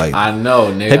motherfuckers, bro. Like, I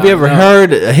know, nigga. Have you ever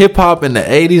heard hip hop in the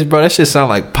 80s, bro? That shit sound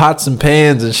like pots and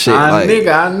pans and shit. I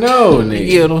know, nigga.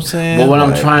 You know what I'm saying? But what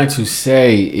I'm trying to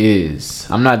say is,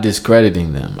 I'm not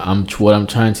discrediting them. What I'm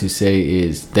trying to say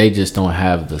is they just don't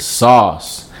have the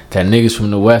sauce that niggas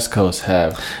from the West Coast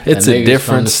have. It's a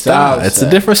different style. It's a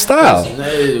different style.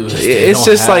 It's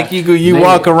just like you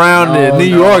walk around in New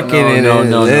York and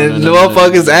the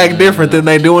motherfuckers act different than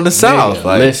they do in the South.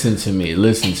 Like, listen to me.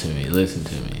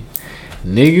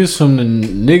 Niggas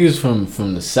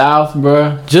from the South,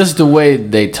 bruh, just the way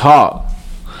they talk.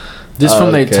 Just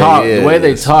from they talk, the way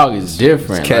they talk is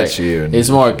different. It's catchier. Like, it's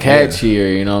more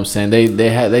catchier. You know what I'm saying?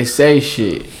 They say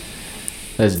shit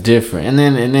that's different, and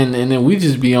then we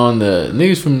just be on the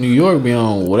niggas from New York be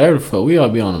on whatever the fuck. We all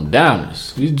be on them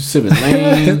downers. We just sipping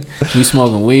lean, we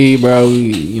smoking weed, bro.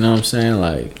 You know what I'm saying?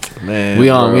 Like, man, we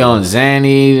on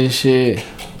Xannies and shit.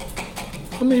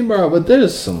 I mean, bro, but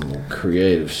there's some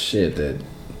creative shit that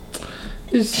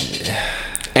is.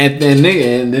 And the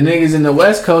niggas in the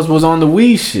West Coast was on the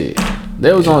weed shit.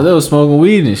 They was smoking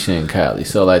weed and shit in Cali.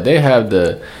 So like they have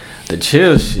the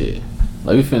chill shit.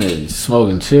 Like we finna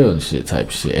smoke and chill and shit type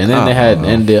shit. And then they had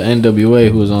NWA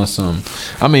who was on some.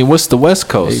 I mean, what's the West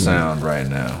Coast sound right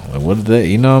now? Like, what are they?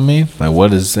 You know what I mean? Like,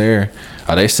 what is there?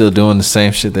 Are they still doing the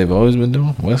same shit they've always been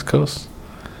doing? West Coast?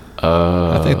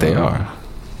 I think they are.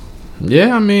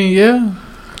 Yeah, I mean, yeah.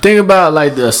 Think about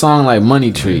like the song like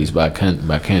 "Money Trees" by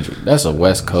Kendrick. That's a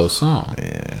West Coast song.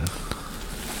 Yeah.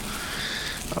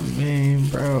 I mean,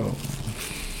 bro.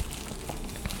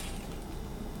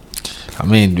 I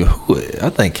mean, I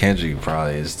think Kendrick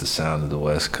probably is the sound of the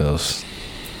West Coast.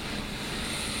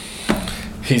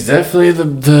 He's definitely the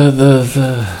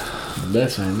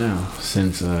best right now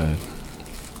since.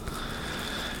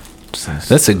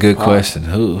 That's a good question.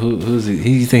 Who's he?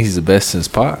 You think he's the best since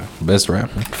Pac? Best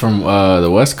rapper from the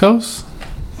West Coast?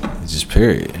 Just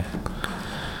period.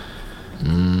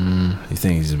 You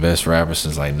think he's the best rapper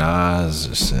since like Nas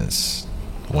or since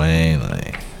Wayne?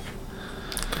 Like,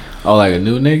 oh, like a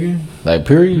new nigga? Like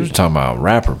period? You're talking about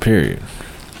rapper, period.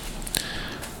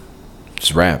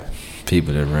 Just rap.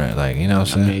 People that rap, like, you know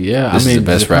what I'm saying? I mean, yeah. This is the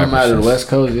best rapper. Come out of the West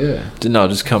Coast, yeah. No,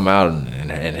 just come out in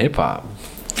hip hop.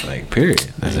 Like, period.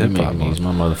 That's You hip hop. making me use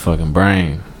my motherfucking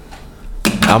brain.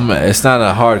 It's not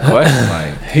a hard question.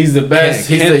 Like, He's the best.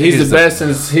 He's the best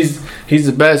since he's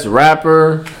the best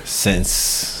rapper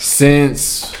since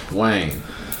Wayne.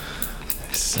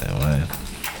 Wayne.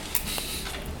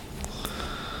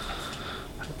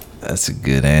 That's a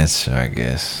good answer, I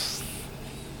guess.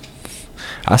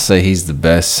 I say he's the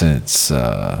best since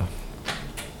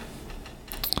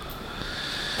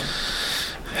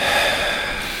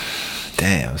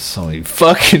damn, so many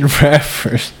fucking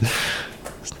rappers.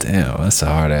 Damn, that's a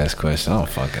hard ass question. I don't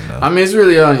fucking know. I mean, it's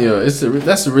really on you.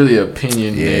 That's a really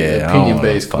opinion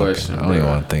based question. I don't even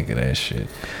want to think of that shit.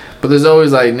 But there's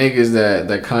always like niggas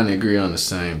that kind of agree on the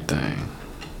same thing.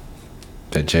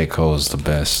 That J. Cole's the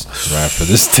best rapper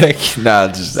this decade. Nah,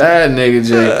 just that nigga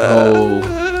J. Cole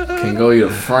can go eat a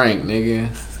Frank, nigga.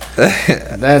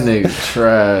 That nigga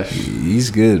trash.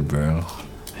 He's good, bro.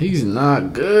 He's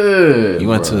not good. You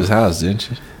went to his house,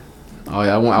 didn't you? Oh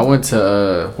yeah, I went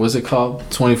to what's it called?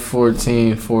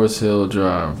 2014 Forest Hill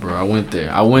Drive, bro. I went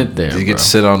there. Did you get to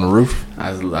sit on the roof?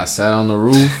 I sat on the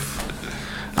roof.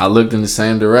 I looked in the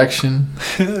same direction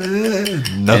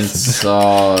and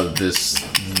saw this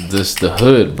the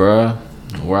hood, bro,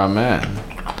 where I'm at.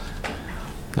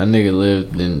 That nigga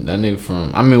lived in the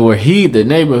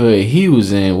neighborhood he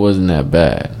was in wasn't that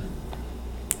bad.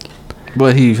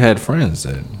 But he had friends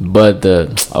then. But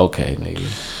okay, nigga.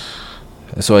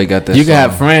 That's why he got that. You can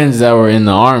have friends that were in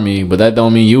the army, but that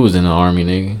don't mean you was in the army,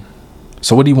 nigga.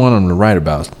 So what do you want him to write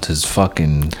about? His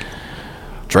fucking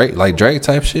Drake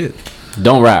type shit?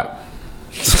 Don't rap.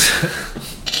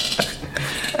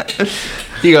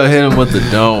 You gonna hit him with the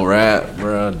don't rap,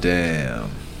 bro? Damn.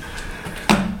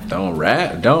 Don't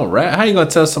rap? How you gonna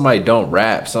tell somebody don't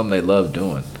rap? Something they love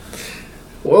doing.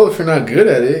 Well, if you're not good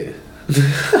at it.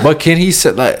 But can he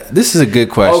say, like, this is a good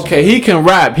question. Okay, he can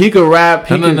rap.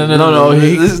 No.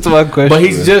 This is my question. But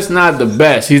he's just not the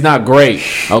best. He's not great.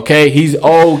 Okay, he's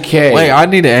okay. Wait, I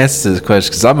need to answer this question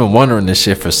because I've been wondering this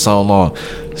shit for so long.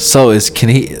 So is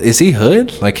he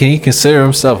hood? Like, can he consider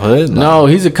himself hood? No,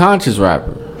 he's a conscious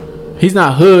rapper. He's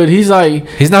not hood. He's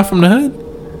not from the hood.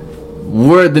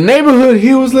 Where the neighborhood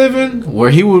he was living, where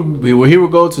he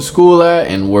would go to school at,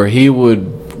 and where he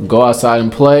would go outside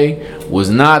and play was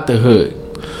not the hood.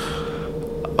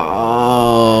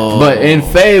 Oh. But in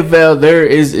Fayetteville,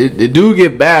 it do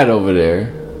get bad over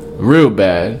there, real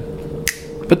bad.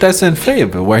 But that's in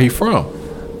Fayetteville. Where he from?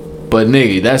 But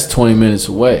nigga, that's 20 minutes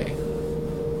away.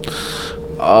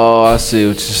 Oh, I see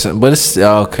what you're saying. But it's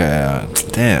okay.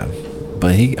 Damn.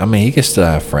 But he can still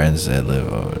have friends that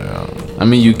live over there. I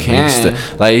mean, you can.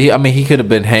 He could have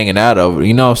been hanging out over.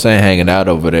 You know what I'm saying? Hanging out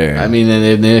over there. I mean,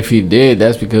 and if he did,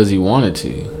 that's because he wanted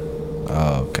to.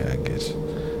 Oh, okay, I guess.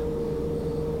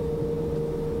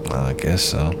 Well, I guess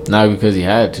so. Not because he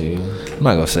had to. I'm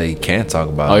not gonna say he can't talk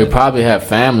about. Oh, he probably had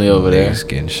family over there. He's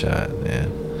getting shot. Yeah.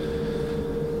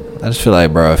 I just feel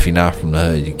like, bro, if you're not from the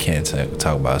hood, you can't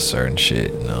talk about certain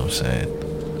shit. You know what I'm saying?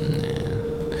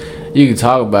 You can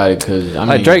talk about it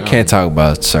because Drake can't talk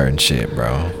about certain shit,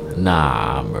 bro.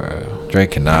 Nah, bro.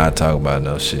 Drake cannot talk about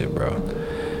no shit, bro.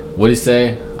 What he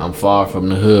say? I'm far from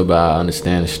the hood, but I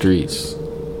understand the streets.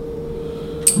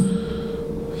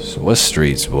 So what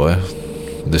streets, boy?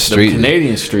 The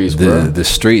Canadian streets, bro. The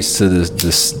streets to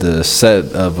the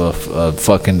set of a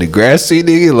fucking Degrassi,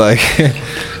 nigga. Like,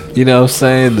 you know what I'm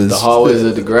saying? The hallways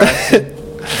of Degrassi.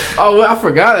 Oh, I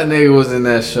forgot that nigga was in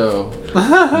that show.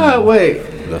 Wait.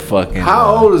 The fucking.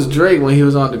 How old was Drake when he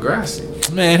was on Degrassi?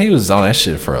 Man, he was on that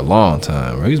shit for a long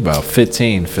time. Bro. He was about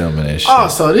 15 filming that shit. Oh,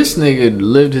 so this nigga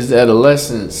lived his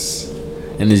adolescence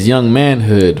and his young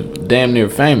manhood damn near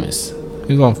famous.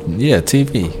 He was on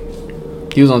TV.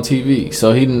 He was on TV,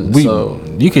 so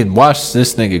you can watch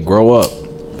this nigga grow up,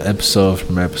 episode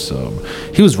from episode.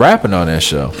 He was rapping on that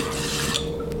show.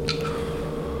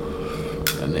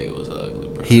 That nigga was ugly,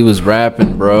 bro. He was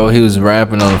rapping, bro. He was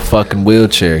rapping on a fucking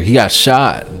wheelchair. He got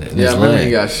shot. Yeah, I remember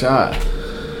he got shot.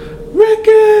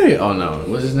 Ricky! Oh no,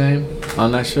 what's his name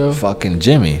on that show? Fucking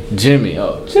Jimmy.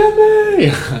 Oh,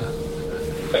 Jimmy!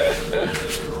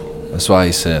 That's why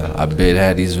he said, I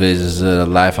had these visions of the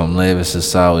life I'm living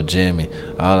since I was Jimmy.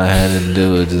 All I had to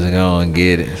do was just go and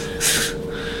get it.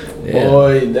 Yeah.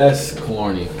 Boy, that's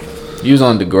corny. You was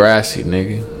on Degrassi,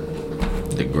 nigga.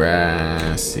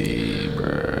 Degrassi,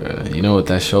 bruh. You know what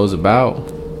that show's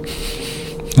about?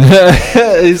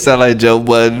 You sound like Joe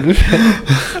Budden.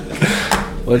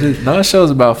 No, that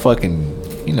show's about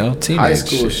fucking, teenage high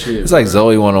school shit. It's like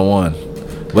Zoe 101.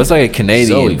 But it's like a Canadian.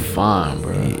 Zoe fine,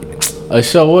 bro. A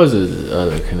show was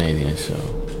a Canadian show.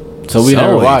 So we Zoe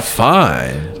never watched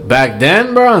fine. Back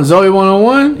then, bro, on Zoe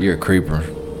 101? You're a creeper.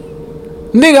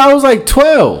 Nigga, I was like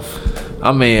 12.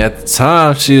 I mean, at the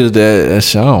time, she was that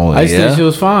show. I used to think she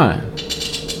was fine.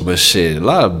 But shit, a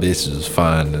lot of bitches was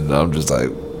fine, and I'm just like,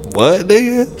 what,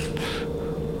 nigga?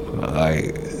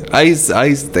 Like, I used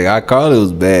to think I called it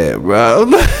was bad, bro.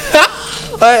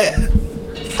 What?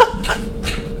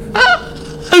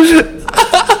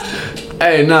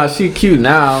 Hey, nah, she cute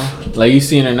now. Like, you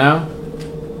seen her now?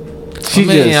 She she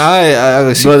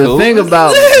but cool. the thing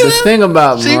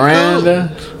about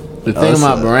Miranda, the thing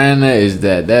about Miranda is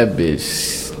that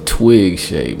bitch twig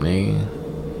shaped, nigga.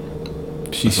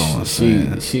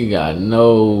 She got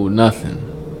nothing.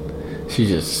 She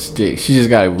just stick. She just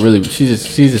got really. She's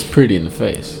just pretty in the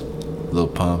face. Lil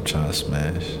Pump trying to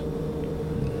smash.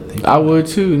 I would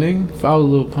too, nigga. If I was a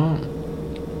Lil Pump.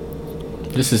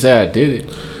 Just to say I did it.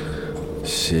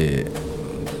 Shit.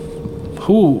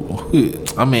 Who?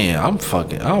 I mean, I would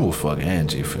fuck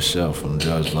Angie for sure from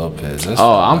George Lopez.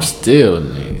 I'm still,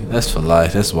 nigga. That's for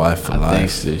life. That's wife for life. I think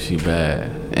still she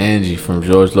bad. Angie from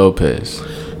George Lopez.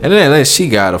 And then like she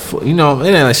got it ain't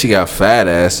like she got fat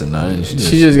ass or nothing.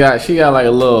 She got like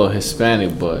a little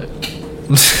Hispanic butt.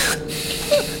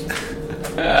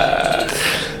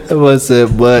 What's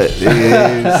that butt?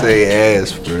 Nigga? Say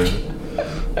ass, bro.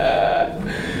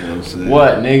 You know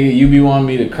what, nigga? You be wanting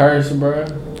me to curse, bro?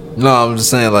 No, I'm just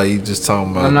saying, like, you just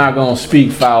talking about. I'm not gonna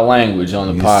speak foul language on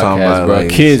the podcast, bro. Like,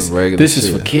 kids, this is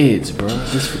for kids, bro.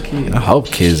 This is for kids. I hope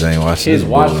kids ain't watching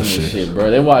this shit,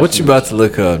 bro. They watching. What you about to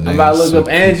look up, nigga? I'm about to look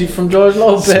up Angie from George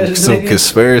Lopez. Some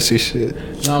conspiracy shit.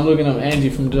 No, I'm looking up Angie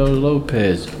from George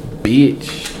Lopez,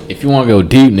 bitch. If you want to go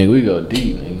deep, nigga, we go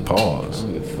deep, nigga. Pause. I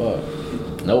don't give a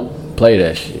fuck. Nope. Play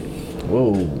that shit.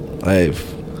 Whoa. Hey,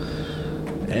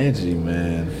 Angie,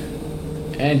 man.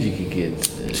 Angie could get.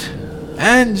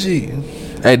 Angie.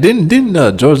 Hey, didn't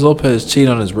George Lopez cheat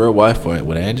on his real wife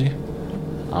with Angie?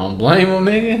 I don't blame him,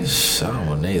 nigga. I don't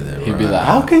want neither. He'd be like,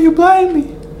 how can you blame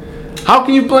me? How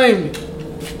can you blame me?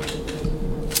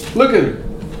 Look at her.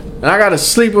 And I gotta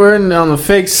sleep with her on the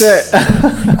fake set.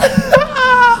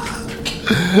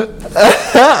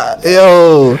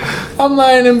 Yo, I'm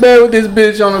lying in bed with this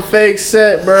bitch on a fake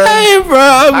set, bro. Hey, bro,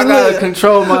 I gotta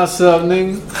control myself,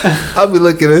 nigga. I be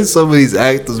looking at some of these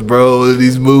actors, bro, in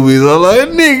these movies. I'm like,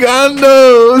 nigga, I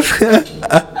know.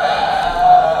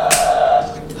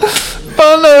 I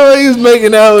don't know what he was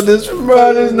making out with this,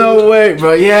 bro. There's no way,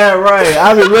 bro. Yeah, right.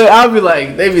 I'll be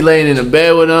like, they be laying in the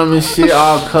bed with them and shit,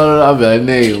 all cuddled. I'll be like,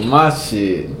 nigga, my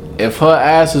shit. If her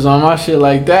ass is on my shit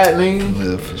like that,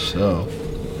 nigga. Yeah, for sure.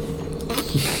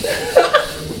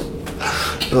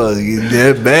 Oh, you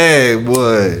that bad,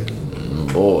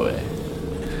 boy.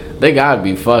 They gotta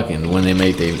be fucking when they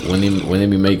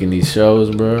be making these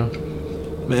shows, bro.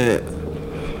 Man,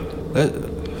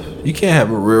 you can't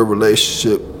have a real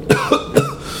relationship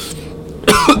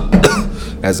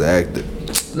as an actor.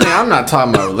 Nigga, I'm not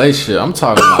talking about relationship. I'm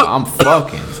talking about I'm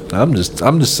fucking. I'm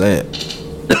just saying.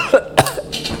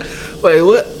 Wait,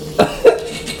 what?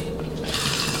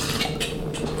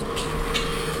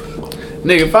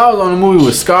 Nigga, if I was on a movie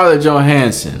with Scarlett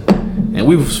Johansson and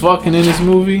we was fucking in this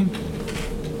movie,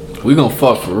 we gonna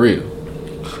fuck for real.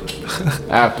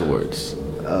 Afterwards.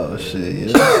 Oh shit,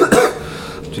 yeah.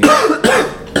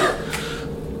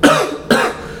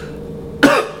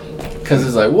 Cause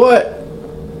it's like, what?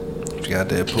 You got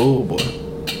that pool, boy.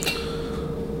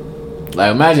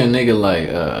 Like, imagine a nigga like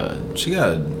she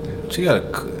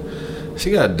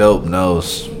got a dope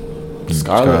nose.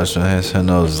 Scarlett Johansson, her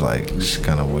nose is like just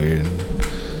kind of weird,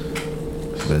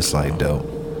 but it's like dope.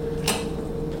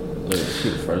 Look, she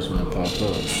the first one to pop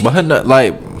up. But her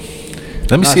like,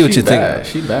 let me see what you think.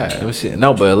 She bad. Let me see.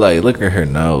 No, but like, look at her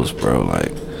nose, bro.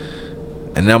 Like,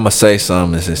 and then I'm gonna say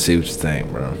something and see what you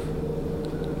think, bro.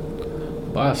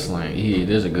 Boss slang. Yeah,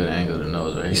 there's a good angle to the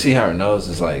nose, right? You see how her nose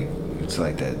is like, it's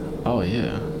like that. Oh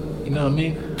yeah. You know what I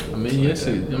mean? I mean, yes.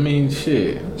 I mean,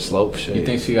 shit. Slope shit. You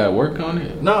think she got work on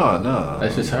it? No.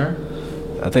 That's just her.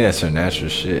 I think that's her natural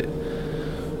shit.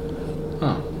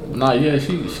 Huh? Nah, yeah,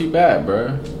 she bad,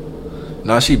 bro.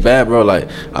 No, she bad, bro. Like,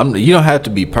 you don't have to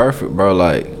be perfect, bro.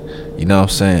 Like, you know what I'm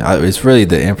saying? It's really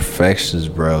the imperfections,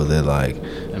 bro, that like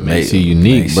it makes you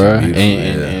unique, bro.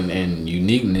 And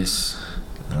uniqueness.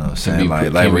 You know what I'm saying?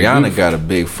 Like Rihanna got a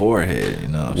big forehead. You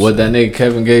know what that nigga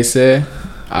Kevin Gates said?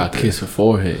 I'll kiss her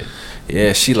forehead.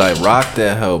 Yeah, she like rocked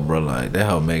that hoe, bro. Like that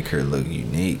hoe make her look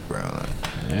unique, bro. Like,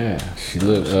 yeah, she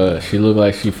look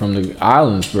like she from the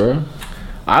islands, bro.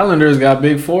 Islanders got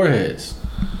big foreheads.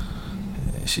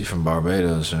 Yeah, she from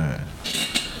Barbados, right?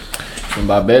 From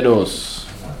Barbados.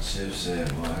 Chip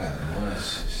said, boy, I got one.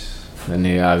 That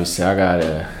nigga obviously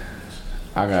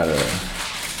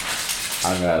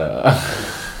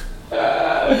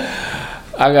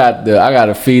I I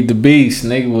gotta feed the beast,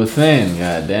 nigga, within.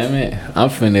 God damn it. I'm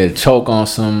finna choke on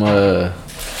some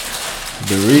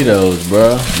Doritos,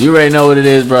 bro. You already know what it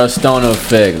is, bro. Stoner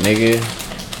effect, nigga.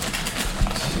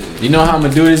 You know how I'm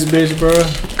gonna do this bitch, bro?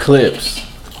 Clips.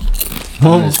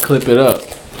 I'm just clip it up.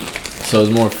 So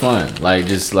it's more fun. Like,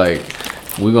 just like,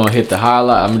 we're gonna hit the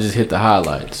highlight. I'm gonna just hit the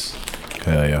highlights.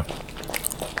 Hell yeah.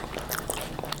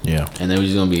 Yeah. And then we're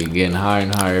just gonna be getting higher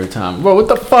and higher every time. Bro, what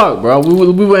the fuck, bro?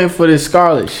 We waiting for this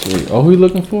Scarlet shit. Oh, who we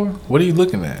looking for? What are you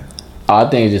looking at? Oh, I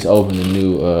think it just opened a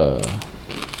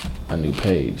new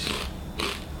page.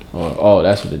 Oh,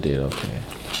 that's what it did. Okay.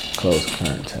 Close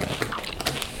current tab.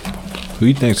 Who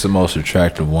you think's the most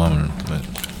attractive woman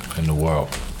in the world?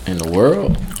 In the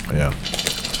world? Yeah.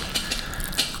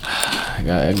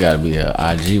 It gotta be a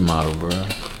IG model, bro.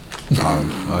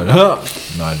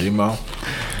 Nah, G-Mo.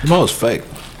 G-Mo's fake.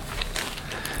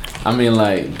 I mean,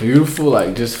 like, beautiful,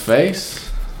 like, just face?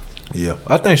 Yeah.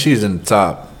 I think she's in the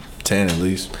top 10 at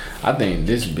least. I think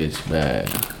this bitch bad.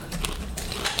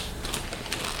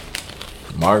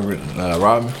 Margaret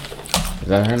Robin. Is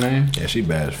that her name? Yeah, she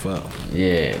bad as fuck.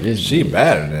 Yeah, this She bitch.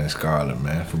 better than Scarlett,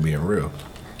 man, for being real.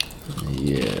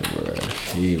 Yeah, bro.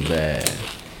 She bad.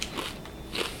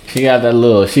 She got that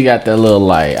little,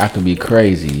 like, I could be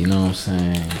crazy, you know what I'm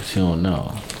saying? She don't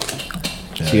know.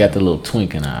 Yeah. She got the little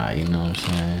twink in her eye, you know what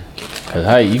I'm saying?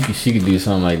 Cause she could do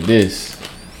something like this,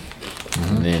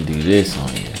 and then do this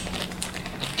on you,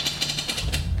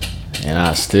 and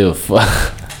I still fuck.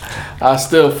 What's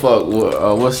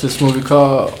this movie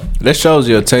called? That shows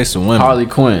your taste in women. Harley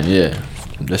Quinn. Yeah.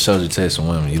 That shows your taste in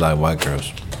women. You like white girls.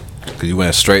 Cause you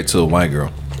went straight to a white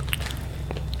girl.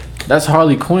 That's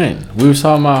Harley Quinn. We were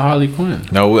talking about Harley Quinn.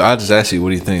 No, I just asked you, what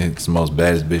do you think is the most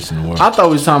baddest bitch in the world? I thought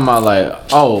we was talking about like, I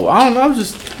don't know. I'm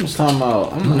just talking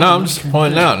about. I'm just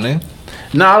pointing out, nigga.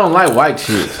 No, I don't like white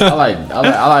chicks. I like a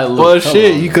little. Well, color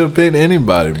shit, on you it. could have picked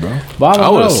anybody, bro. But I I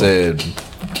would don't have know. said,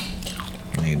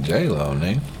 nigga, J-Lo,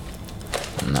 nigga.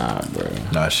 Nah, bro.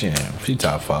 Nah, she ain't. She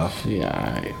top 5. She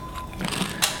alright.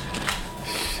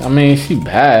 I mean, she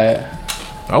bad.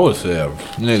 I would have said,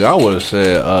 nigga,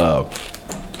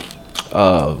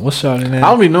 what's your name? I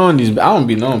don't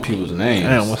be knowing people's names.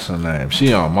 Damn, what's her name?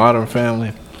 She on Modern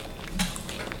Family.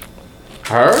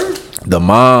 Her? The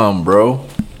mom, bro.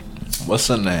 What's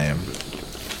her name?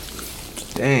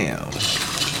 Damn.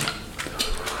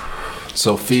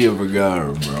 Sofia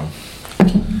Vergara, bro.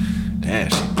 Damn,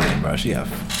 she thick, bro. She got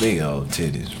big old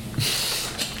titties.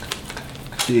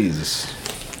 Jesus.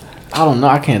 I don't know.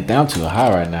 I can't think. I'm too high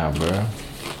right now, bro.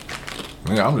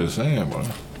 Nigga, I'm just saying, bro.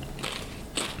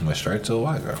 Went straight to a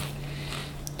white girl.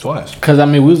 Twice. Cause I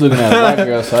mean, we was looking at a white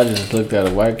girl, so I just looked at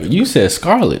a white girl. You said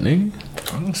Scarlet, nigga.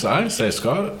 I didn't say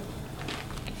Scarlett.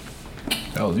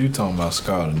 That was you talking about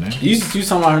Scarlett, nigga. You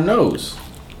talking about her nose?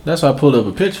 That's why I pulled up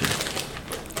a picture.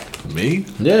 Me?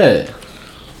 Yeah.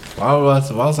 Why was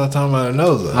I talking about her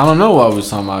nose? I don't know why we was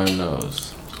talking about her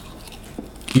nose.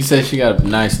 You said she got a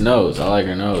nice nose. I like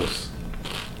her nose.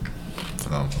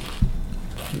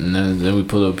 And then we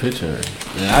pulled up a picture of her.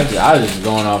 And I just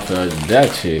going off of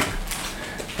that chick,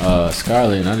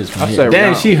 Scarlett, and I just went,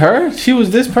 damn, she her? She was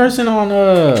this person on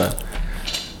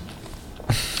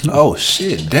Oh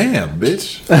shit! Damn,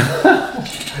 bitch.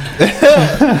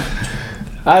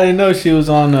 I didn't know she was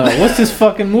on what's this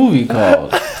fucking movie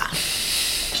called?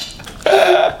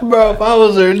 Bro, if I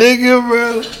was her nigga,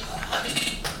 bro,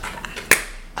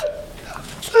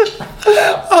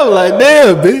 I'm like,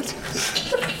 damn, bitch.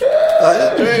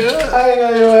 I ain't know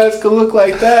your ass could look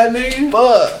like that, nigga.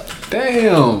 Fuck.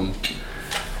 Damn.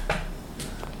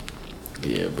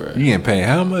 Yeah, bro. You getting paid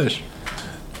how much?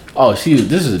 Oh, this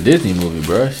is a Disney movie,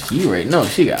 bro. You already know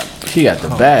she got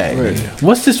the bag. really?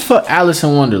 What's this for? Alice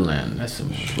in Wonderland. That's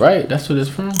right. That's what it's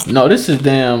from. No, this is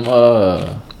damn.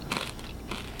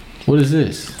 What is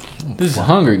this? This is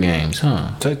Hunger Games,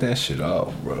 huh? Take that shit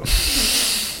off, bro.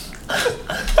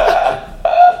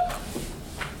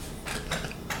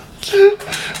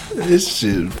 This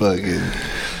shit fucking.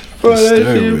 Bro, that shit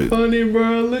disturbing. funny,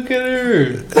 bro. Look at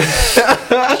her.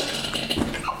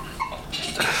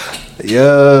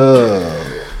 Yo.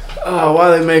 Oh,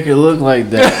 why they make it look like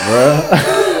that, bro?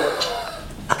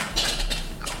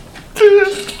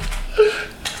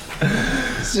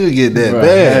 She get that Bro,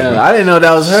 bad. hell, Bro. I didn't know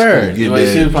that was her. She Like,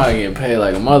 bad. she was probably getting paid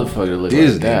like a motherfucker to look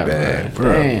This like that, get bad, bro.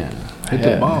 bro. Damn. Hit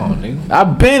the ball, nigga. I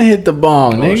been hit the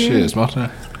bong, Oh nigga. shit, it's my turn.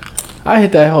 I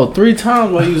hit that hole 3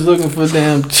 times while you was looking for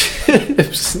damn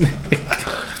chips, nigga.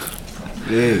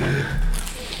 Yeah.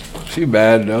 She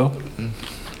bad though.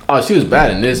 Oh, she was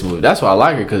bad in this movie. That's why I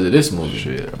like her, because of this movie.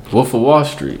 Shit. Wolf of Wall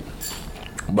Street.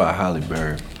 What about Halle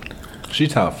Berry? She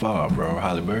top 5, bro.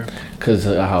 Halle Berry. Cause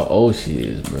of how old she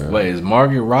is, bro. Wait, is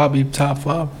Margaret Robbie top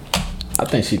 5? I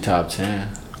think she top 10.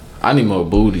 I need more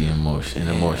booty and more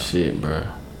shit, bro.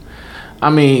 I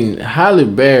mean, Halle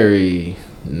Berry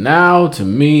now to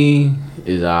me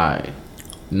is alright.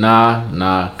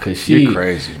 Nah, cause she You're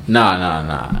crazy.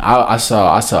 Nah. I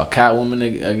saw Catwoman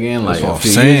again like That's what a I'm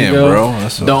few saying, years ago. bro.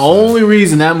 That's what The I'm saying. only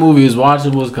reason that movie is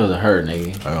watchable is because of her,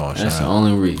 nigga. Oh, That's shit. the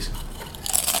only reason.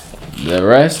 The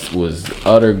rest was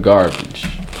utter garbage.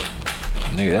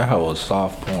 Nigga, that hoe was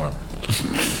soft porn.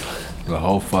 The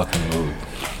whole fucking movie.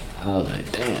 I was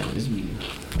like, damn.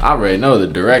 I already know the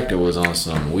director was on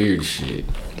some weird shit.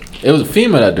 It was a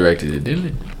female that directed it, didn't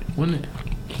it? Wasn't it?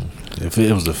 If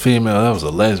it was a female, that was a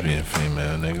lesbian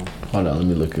female, nigga. Hold on, let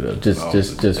me look it up. Just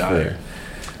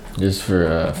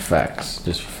for facts.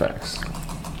 Just for facts.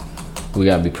 We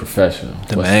gotta be professional.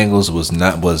 Them angles was you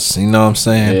know what I'm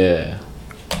saying? Yeah.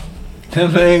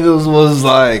 Them angles was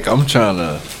like, I'm trying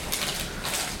to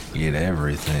get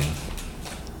everything.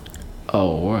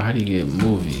 Oh, how do you get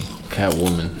movie?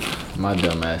 Catwoman. My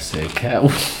dumb ass said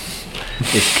Catwoman.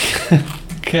 It's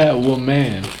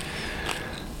Catwoman.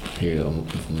 Here you go,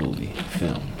 movie,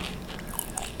 film.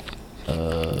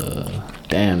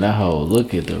 Damn, that hoe.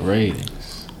 Look at the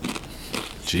ratings.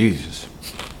 Jesus.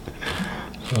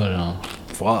 Hold on.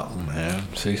 Fuck, man.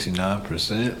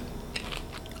 69%.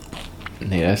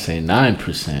 Nigga, that say 9%,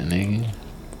 nigga.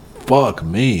 Fuck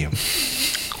me.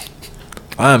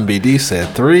 IMDb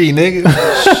said 3, nigga.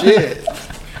 Shit.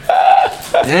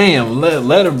 Damn,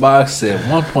 Letterboxd said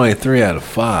 1.3 out of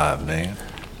 5, man.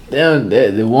 Damn,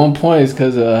 the 1 point is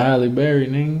because of Halle Berry,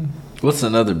 nigga. What's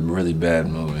another really bad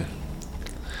movie?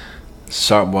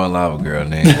 Shark Boy and Lava Girl,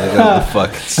 nigga. Look at the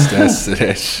fucking stats to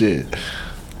that shit.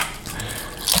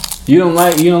 You don't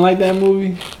like that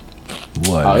movie?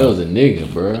 What? Oh, it was a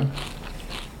nigga, bro.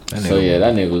 That So yeah,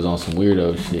 that nigga was on some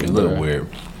weirdo shit. a little bruh. weird.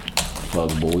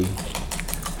 Fuck boy.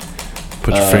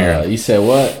 Put your finger in. You said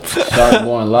what? Shark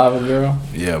Boy and Lava Girl?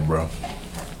 Yeah, bro.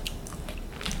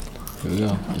 Here we go.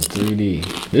 In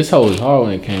 3D. This hoe was hard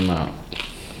when it came out.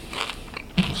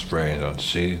 Spraying on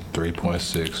she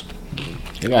 3.6.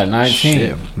 It got 19.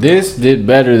 Shit. This did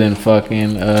better than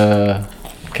fucking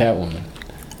Catwoman.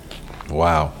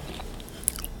 Wow.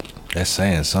 That's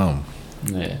saying something.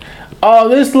 Yeah. Oh,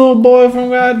 this little boy from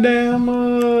goddamn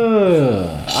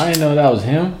I didn't know that was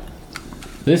him.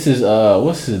 This is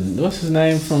what's his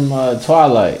name from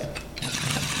Twilight?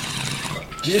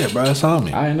 Yeah, bro, it's on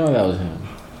me. I didn't know that was him.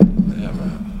 Yeah, bro.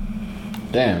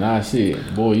 Damn, now I see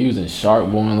it. Boy using Shark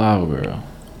Boy and Lava Girl.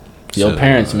 Your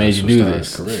parents made you do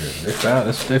this. Career.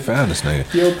 They found this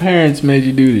nigga. Your parents made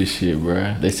you do this shit,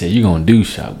 bruh. They said you gonna do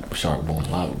Shark Boy and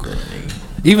Lava Girl, nigga.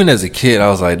 Even as a kid, I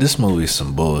was like, this movie's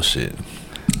some bullshit.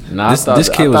 Nah, This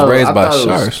kid was raised by It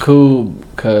sharks. was cool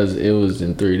because it was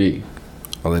in 3D.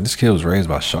 I was like, this kid was raised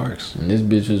by sharks. And this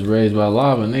bitch was raised by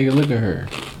lava. Nigga, look at her.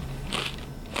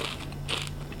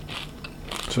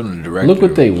 So the director. Look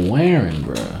what they wearing,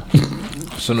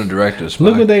 bruh. So the director of Spy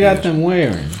Look what they got Kids. them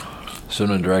wearing. So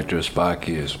the director of Spy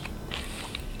Kids.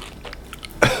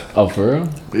 Oh, for real?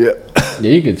 Yeah.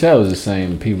 Yeah, you could tell it was the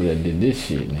same people that did this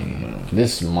shit, nigga.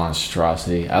 This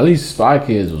monstrosity. At least Spy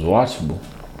Kids was watchable.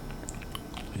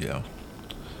 Yeah.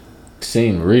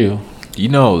 Seemed real. You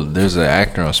know, there's an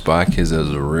actor on Spy Kids that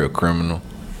was a real criminal.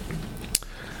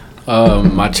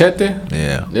 Machete?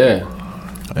 Yeah. Yeah.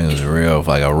 I think it was a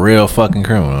real fucking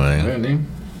criminal, man. Real name?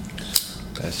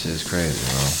 That shit's crazy,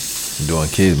 bro. Doing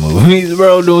kids movies,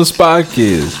 bro. Doing Spy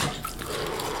Kids.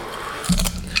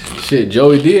 Shit,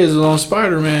 Joey Diaz was on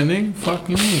Spider-Man, nigga. Fuck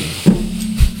you mean?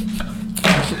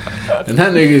 And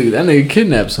that nigga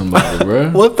kidnapped somebody, bro.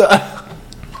 What the?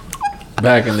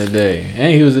 Back in the day.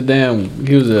 And he was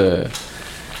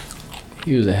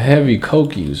a heavy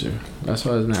coke user. That's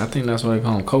why his name, I think that's why they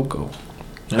call him Coco.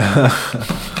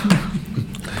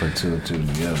 Put two and two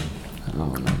together. I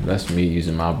don't know. That's me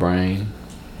using my brain.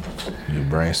 Your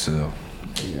brain cell.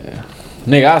 Yeah.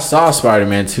 Nigga, I saw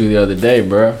Spider-Man 2 the other day,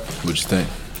 bro. What you think?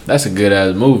 That's a good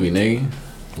ass movie, nigga.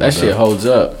 That shit holds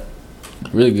up.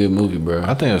 Really good movie, bro.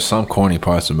 I think there's some corny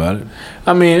parts about it.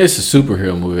 I mean, it's a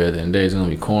superhero movie at the end of the day. It's gonna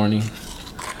be corny.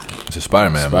 It's a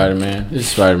Spider-Man. Spider-Man. It's a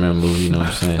Spider-Man movie, you know what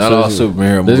I'm saying? Not all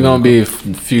superhero There's movies. gonna be a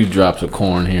few drops of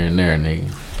corn here and there,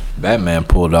 nigga. Batman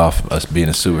pulled off us being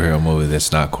a superhero movie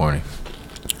that's not corny.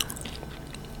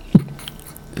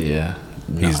 Yeah.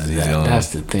 He's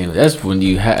That's the thing. That's when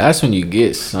you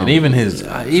get something.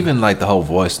 And even like the whole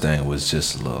voice thing was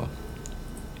just a little.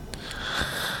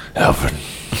 Alfred,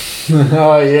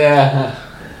 Oh yeah.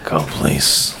 come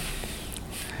please.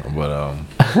 But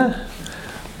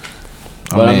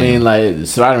I mean, like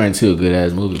Spider-Man 2, a good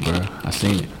ass movie, bro. I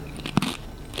seen it.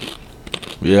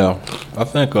 Yeah, I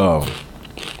think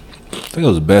it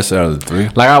was the best out of the three.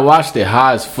 Like I watched it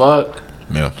high as fuck,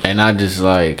 Yeah, and I was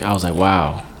like,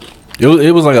 wow.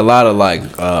 it was like a lot of like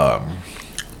what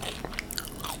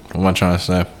am I trying to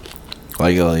say?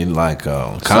 Like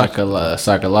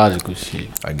Psychological shit.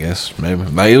 I guess maybe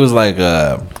like it was like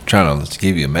trying to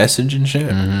give you a message and shit.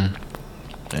 Mm-hmm.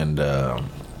 And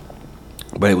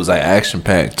but it was like action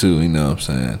packed too. You know what I'm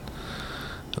saying?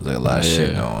 There's like a lot of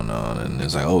shit going on, and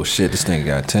it's like, oh shit, this nigga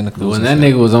got tentacles. When that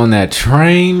nigga was on that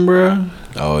train, bro.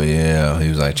 Oh yeah, he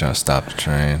was like trying to stop the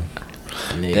train.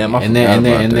 Damn, and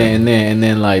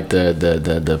then like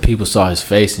the people saw his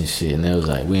face and shit, and they was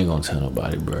like, we ain't gonna tell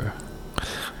nobody, bro.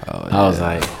 Oh, I was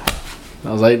like,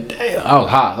 damn, I was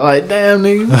hot. I was like, damn,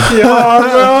 nigga, this shit hard,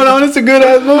 bro. Hold on, it's a good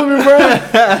ass movie, bro.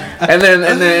 and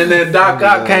then Doc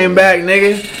Ock came back,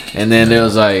 nigga, and then it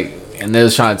was like. And they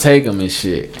was trying to take him and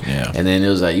shit. Yeah. And then it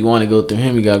was like, you want to go through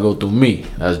him, you got to go through me.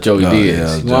 That's Joey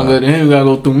Diaz. You want to go through him, you got to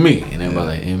go through me. And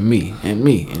everybody like, and me. And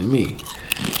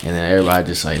then everybody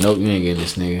just like, nope, you ain't getting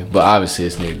this nigga. But obviously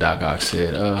this nigga Doc Ock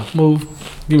said, move.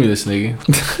 Give me this nigga.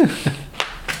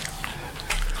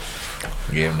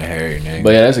 Gave him the Harry, nigga.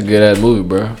 But yeah, that's a good ass movie,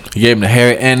 bro. He gave him the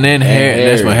Harry. And then Harry.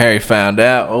 That's when Harry found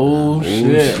out. Oh,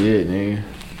 shit, nigga.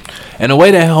 And the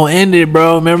way that whole ended,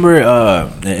 bro, remember it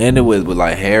ended with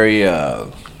like Harry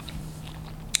how'd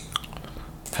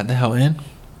the hell end?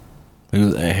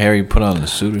 Harry put on the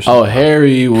suit or something? Oh,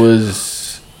 Harry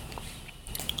was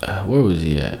where was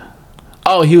he at?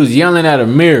 Oh, he was yelling at a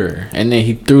mirror, and then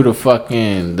he threw the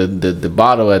fucking the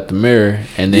bottle at the mirror,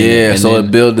 and then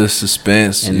it built the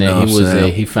suspense. And then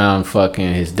he found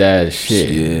fucking his dad's shit,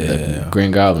 the Green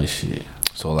Goblin shit.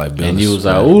 So like, and he was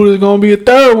like, "Oh, there's gonna be a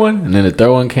third one," and then the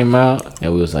third one came out,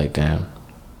 and we was like, "Damn."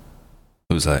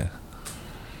 It was like,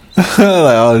 like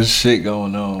all this shit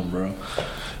going on, bro.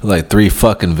 Like 3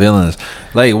 fucking villains.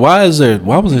 Like, why was there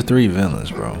 3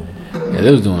 villains, bro? Yeah,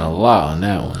 they was doing a lot on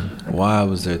that one. Why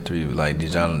was there 3? Like,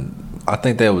 I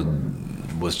think they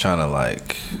was trying to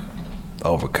like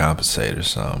overcompensate or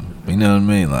something. You know what I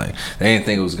mean? Like, they didn't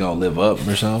think it was gonna live up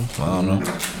or something. I don't know.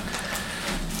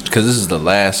 Because this is the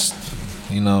last.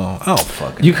 You know, I don't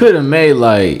fucking. You could have made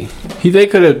like they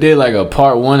could have did like a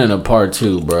part 1 and a part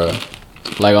 2, bro.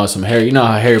 Like on some Harry. You know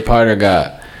how Harry Potter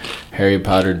got Harry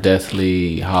Potter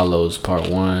Deathly Hallows part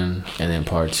 1 and then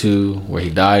part 2 where he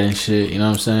died and shit. You know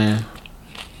what I'm saying?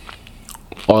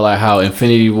 Or like how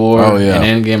Infinity War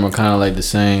and Endgame are kind of like the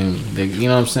same. You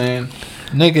know what I'm saying?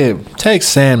 Nigga, take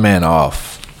Sandman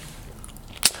off.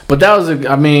 But that was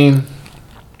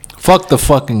fuck the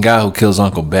fucking guy who kills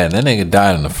Uncle Ben. That nigga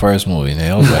died in the first movie.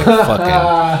 It was like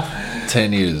fucking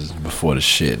 10 years before the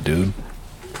shit, dude.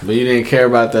 But you didn't care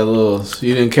about that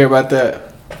You didn't care about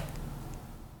that?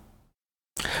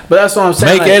 But that's what I'm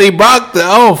saying. Make Eddie Brock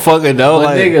I don't fucking know.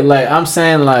 But nigga, like, I'm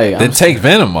saying like... Then take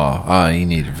Venom off. Oh, you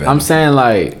need Venom. I'm saying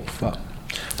like... Fuck.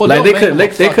 Well, like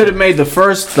they could have made the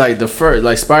first like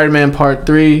Spider-Man Part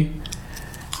 3.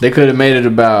 They could have made it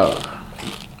about...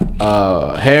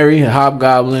 Harry,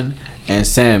 Hobgoblin, and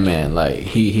Sandman. Like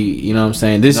he you know what I'm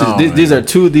saying? These are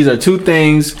two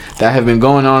things that have been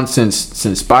going on since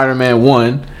Spider-Man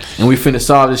 1, and we finna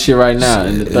solve this shit right now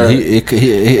in the third.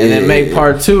 And then make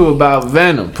part 2 about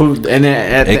Venom. And then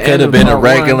at the end, it could have been a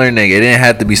regular nigga. It didn't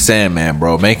have to be Sandman,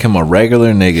 bro. Make him a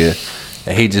regular nigga,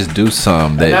 and he just do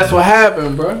something. And that's what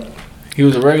happened, bro. He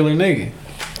was a regular nigga.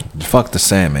 Fuck the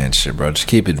Sandman shit, bro. Just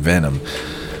keep it Venom.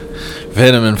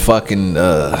 Venom and fucking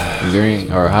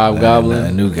Green or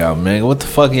Hobgoblin, New Goblin. Man, what the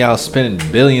fuck y'all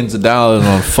spending billions of dollars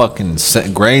on fucking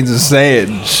grains of sand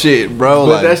and shit, bro?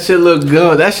 But that shit look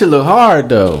good. That shit look hard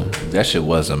though. That shit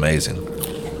was amazing.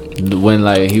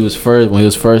 When he was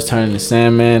first turning to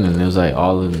Sandman, and it was like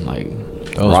all in like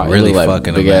that was really like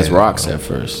fucking big amazing, ass rocks bro. At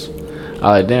first. I was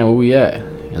like, damn, where we at?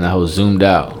 And I was zoomed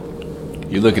out.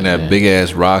 You're looking at big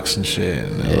ass rocks and shit,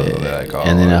 and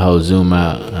then the whole zoom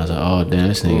out. I was like, oh damn,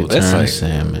 this nigga turned like,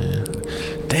 Sandman.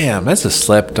 Damn, that's a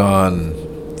slept on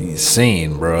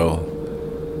scene, bro.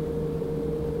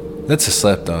 That's a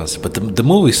slept on, but the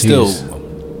movie's still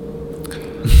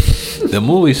the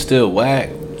movie's still whack.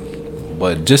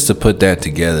 But just to put that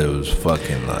together, it was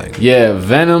fucking like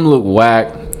Venom looked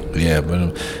whack. Yeah,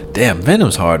 but damn,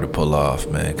 Venom's hard to pull off,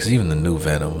 man. Because even the new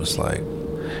Venom was like.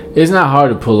 It's not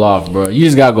hard to pull off, bro. You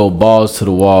just gotta go balls to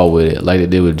the wall with it, like they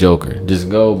did with Joker. Just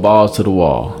go balls to the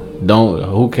wall.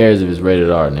 Who cares if it's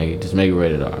rated R, nigga? Just make it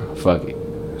rated R. Fuck it.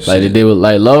 Shit. Like they did with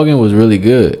Logan was really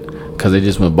good because they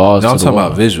just went balls to the wall. I'm talking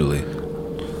about visually.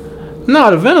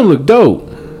 No, the Venom looked dope.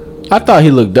 I thought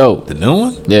he looked dope. The new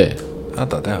one? Yeah. I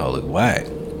thought that whole looked whack.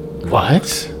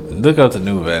 What? Look up the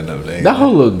new Venom, nigga. That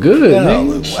whole look good, that nigga. That whole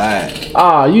look whack.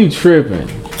 Ah, you tripping.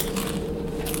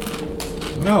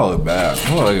 No, look bad. It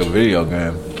look like a video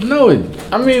game. No,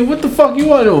 I mean, what the fuck? You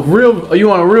want a real? You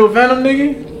want a real Venom,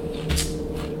 nigga?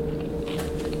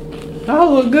 That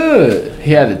look good.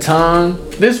 He had the tongue.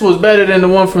 This was better than the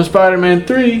one from Spider-Man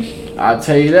 3. I'll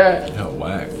tell you that. Oh,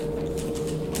 whack.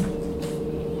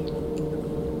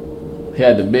 He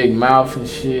had the big mouth and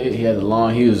shit. He had the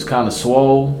long. He was kind of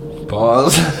swole.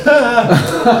 Pause.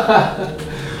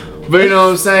 But you know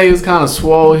what I'm saying? He was kind of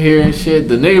swole here and shit.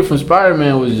 The nigga from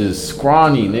Spider-Man was just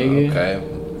scrawny, nigga. Okay.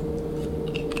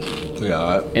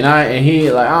 Yeah. And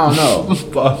he like, I don't know.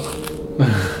 Fuck.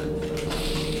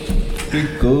 He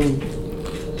cool.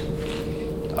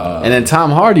 And then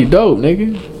Tom Hardy, dope,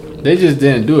 nigga. They just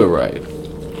didn't do it right.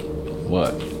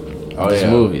 What? Oh, this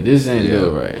movie. This didn't do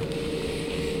it right.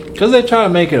 Because they try to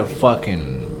make it a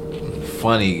fucking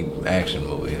funny action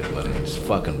movie, but it's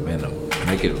fucking Venom.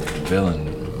 Make it a villain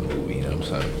movie, you know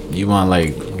what I'm saying? You want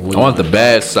like... I want the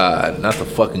bad side, not the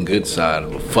fucking good side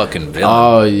of a fucking villain.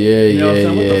 Oh, yeah, You know what I'm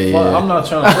saying? What the fuck? yeah. I'm not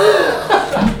trying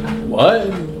to...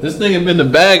 What? This nigga been the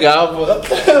bad guy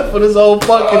for this whole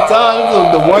fucking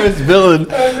time. The worst villain.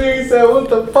 That nigga said, what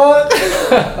the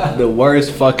fuck? The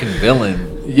worst fucking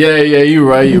villain Yeah, you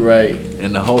right.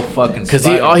 in the whole fucking... Because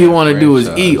all he want to do is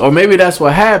eat. Or maybe that's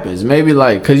what happens. Maybe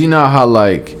like... Because you know how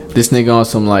like... This nigga on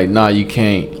some like... Nah, you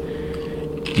can't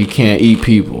eat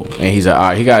people. And he's like,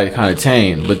 alright, he got it kind of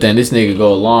tame. But then this nigga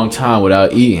go a long time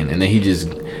without eating. And then he just...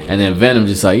 And then Venom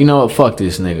just like, you know what? Fuck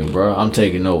this nigga, bro. I'm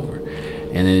taking over.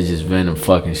 And then it's just Venom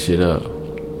fucking shit up.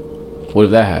 What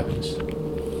if that happens?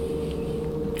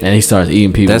 And he starts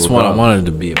eating people. That's what I wanted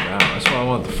to be about. That's what I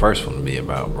want the first one to be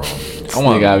about, bro. I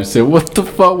want to say, what the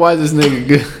fuck? Why is this nigga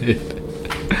good?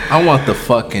 I want the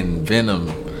fucking Venom.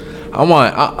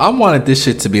 I wanted this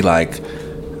shit to be like,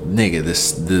 nigga,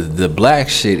 the black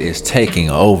shit is taking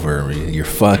over your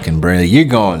fucking brain. You're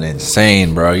going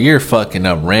insane, bro. You're fucking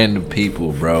up random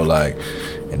people, bro. Like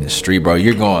in the street, bro.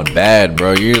 You're going bad,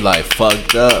 bro. You're like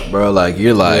fucked up, bro. Like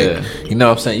you're like, you know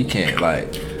what I'm saying? You can't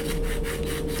like.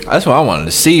 That's what I wanted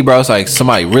to see, bro. It's like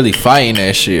somebody really fighting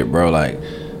that shit, bro. Like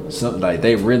something like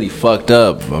they really fucked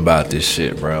up about this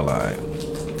shit, bro. Like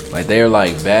they're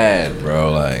like bad,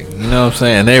 bro. Like you know what I'm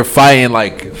saying? They're fighting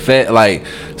like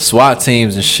SWAT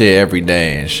teams and shit every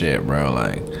day and shit, bro.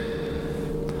 Like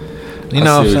you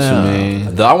know what I'm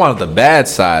saying? I wanted the bad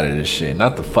side of this shit,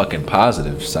 not the fucking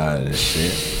positive side of this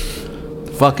shit.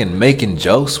 Fucking making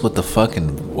jokes with the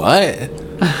fucking what?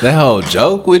 That whole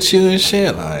joke with you and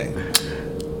shit, like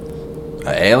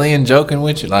an alien joking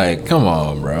with you, like come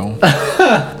on, bro.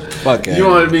 Fuck you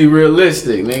want to be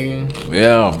realistic, nigga?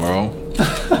 Yeah, bro.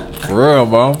 For real,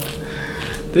 bro.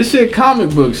 This shit comic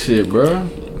book shit, bro.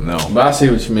 No, but I see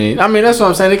what you mean. I mean, that's what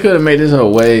I'm saying. They could have made this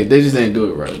whole way. They just didn't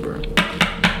do it right, bro.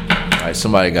 Like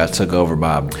somebody got took over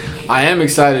by. I am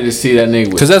excited to see that nigga.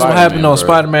 Because that's what happened on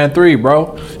Spider-Man 3,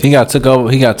 bro. He got took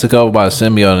over. He got took over by the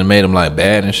symbiote and made him like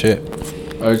bad and shit.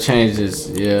 Or changed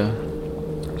his, yeah.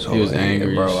 So he was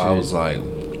angry, bro. I was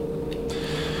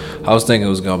thinking it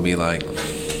was gonna be like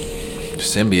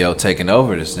symbiote taking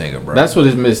over this nigga, bro. That's what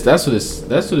it missed. That's what it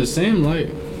seemed like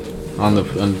on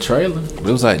the trailer. It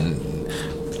was like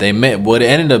they met. What it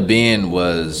ended up being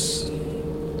was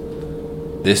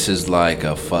this is like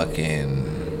a fucking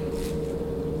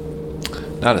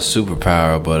not a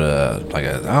superpower, but like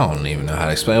I don't even know how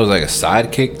to explain. It was like a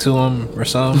sidekick to him or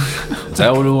something. Is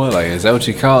that what it was? Like, is that what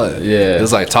you call it? Yeah. It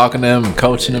was like talking to him and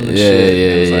coaching him and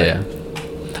shit. Yeah.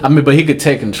 I mean, but he could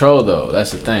take control though. That's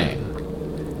the thing.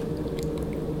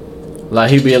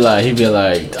 Like he'd be like,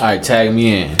 all right, tag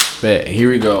me in. Bet. Here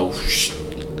we go.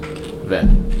 Bet.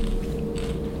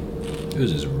 It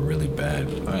was just really bad.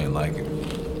 I ain't like it.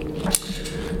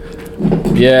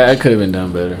 Yeah, it could have been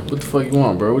done better. What the fuck you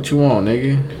want, bro? What you want,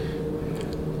 nigga?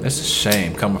 It's a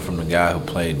shame coming from the guy who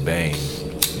played Bane.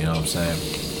 You know what I'm saying?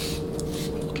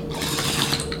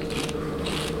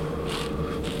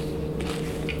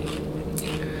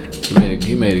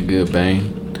 He made a good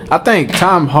Bane. I think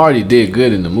Tom Hardy did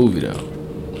good in the movie though.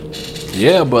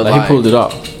 Yeah, but like he pulled it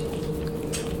off.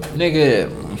 Nigga,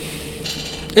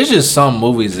 it's just some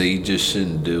movies that you just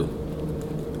shouldn't do.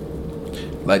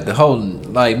 Like the whole,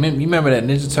 like, you remember that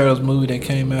Ninja Turtles movie that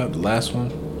came out, the last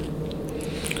one?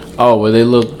 Oh, where they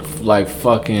look like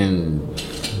fucking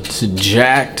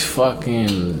jacked,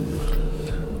 fucking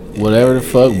whatever the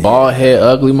fuck, bald head,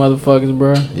 ugly motherfuckers,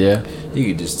 bro. Yeah, you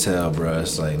could just tell, bro.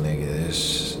 It's like, nigga,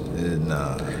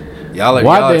 nah. Y'all are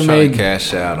trying to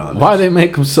cash out on this. Why they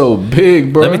make them so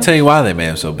big, bro? Let me tell you why they made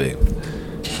them so big.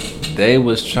 They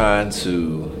was trying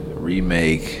to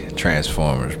remake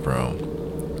Transformers, bro.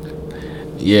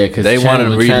 Yeah, because they wanted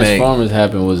to remake. Transformers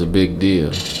happened was a big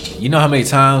deal. You know how many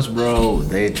times, bro,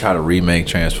 they try to remake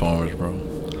Transformers, bro?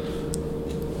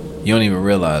 You don't even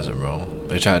realize it, bro.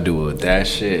 They try to do it with that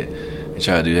shit. They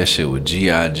try to do that shit with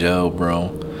G.I. Joe, bro.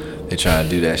 They try to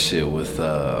do that shit with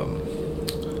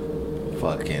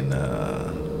fucking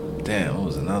damn, what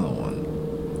was another one?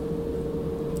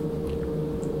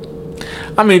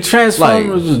 I mean,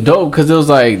 Transformers was dope because it was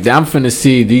like, I'm finna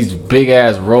see these big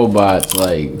ass robots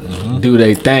like do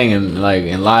their thing and like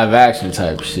in live action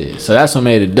type shit. So that's what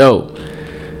made it dope.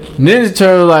 Ninja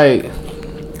Turtle, like,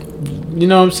 you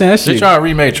know what I'm saying? That They shit, try to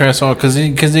remake Transformers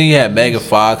because he had Megan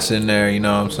Fox in there. You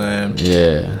know what I'm saying?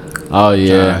 yeah. Oh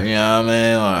yeah. You know what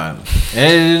I mean? Like,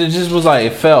 and it just was like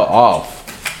it fell off.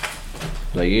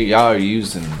 Like y'all are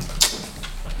using.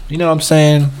 You know what I'm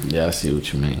saying? Yeah, I see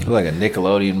what you mean. It was like a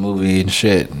Nickelodeon movie and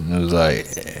shit. And it was like,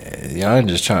 y'all are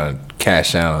just trying to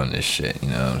cash out on this shit. You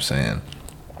know what I'm saying?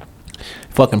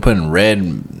 Fucking putting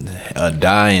red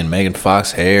dye in Megan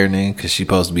Fox hair, nigga, because she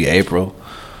supposed to be April.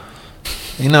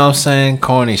 You know what I'm saying?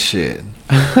 Corny shit.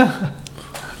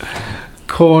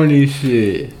 Corny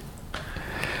shit.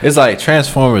 It's like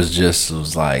Transformers just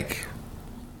was like.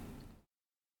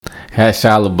 Had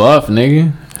Shia LaBeouf,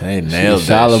 nigga. They nailed Shia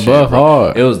that LaBeouf shit, bro.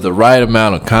 hard. It was the right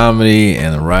amount of comedy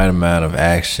and the right amount of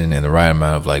action and the right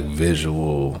amount of like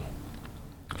visual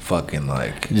fucking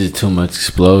like Just too much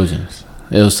explosions.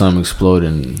 It was something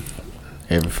exploding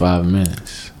every 5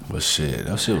 minutes. but shit,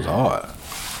 that shit was hard.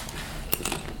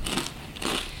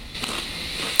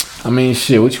 I mean,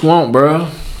 shit, what you want, bro?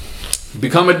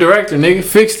 Become a director, nigga.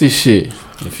 Fix this shit.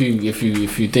 If you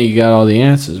think you got all the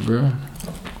answers, bro.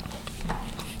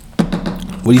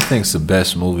 What do you think's the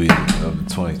best movie of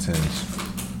the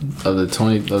 2010s? Of the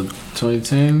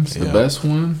 2010s, the Yeah. best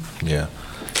one? Yeah.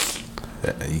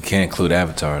 You can't include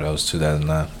Avatar, that was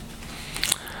 2009.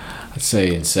 I'd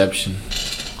say Inception.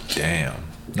 Damn.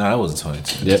 No, that wasn't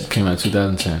 2010. Yep, came out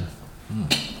 2010.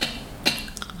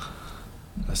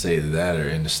 I say either that or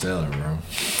Interstellar, bro.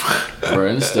 Bro,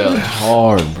 Interstellar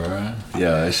hard, bro.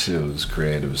 Yeah, that shit was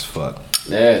creative as fuck.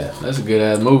 Yeah, that's a good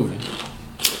ass movie.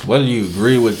 Whether you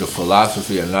agree with the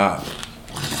philosophy or not,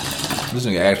 this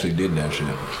nigga actually did that shit.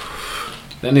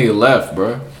 That nigga left,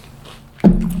 bro. I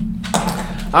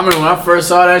remember when I first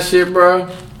saw that shit, bro.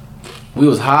 We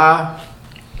was high,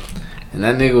 and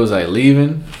that nigga was like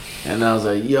leaving, and I was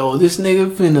like, "Yo, this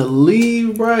nigga finna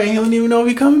leave, bro. He don't even know if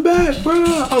he coming back, bro."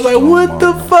 I was like, "What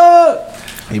the fuck?"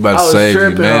 He about I to was save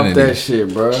tripping humanity. off that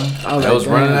shit, bro. I was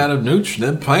running "Damn." out of nutrients.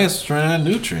 Them plants was running out of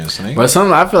nutrients, nigga. But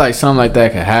I feel like something like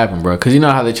that could happen, bro. Cause you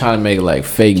know how they try to make like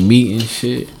fake meat and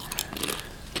shit.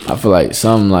 I feel like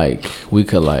something like we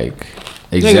could like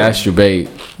exacerbate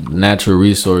natural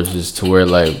resources to where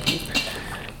like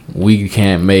we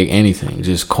can't make anything,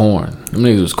 just corn. Them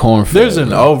niggas was corn fed. There's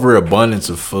an overabundance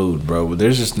of food, bro. But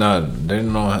there's just not. We're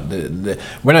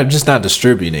not just not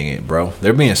distributing it, bro.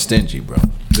 They're being stingy, bro.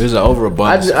 There's an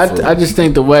overabundance. of food. I just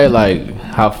think the way like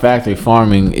how factory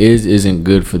farming isn't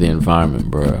good for the environment,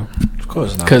 bro. Of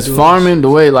course not. Because farming, the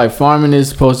way like farming is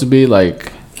supposed to be,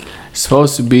 like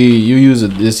supposed to be, you use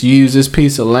this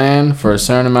piece of land for a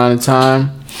certain amount of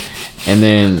time, and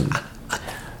then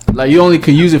like you only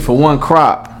could use it for one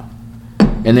crop,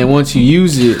 and then once you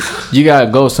use it, you gotta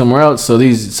go somewhere else so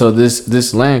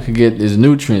this land could get its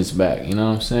nutrients back. You know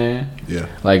what I'm saying? Yeah.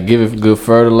 Like give it good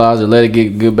fertilizer, let it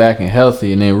get good back and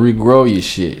healthy, and then regrow your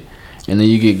shit, and then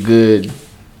you get good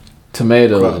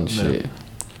tomatoes and shit.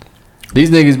 These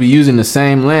niggas be using the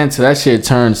same land till that shit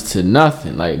turns to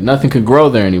nothing. Like nothing could grow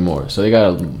there anymore. So they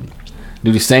gotta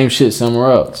do the same shit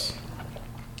somewhere else.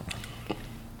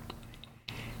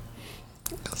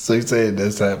 So you saying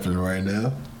that's happening right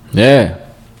now? Yeah.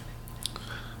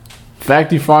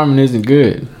 Factory farming isn't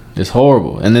good. It's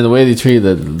horrible. And then the way they treat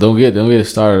don't get it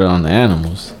started on the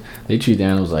animals. They treat the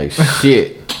animals like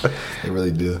shit. They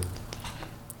really do.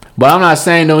 But I'm not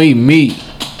saying don't eat meat.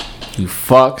 You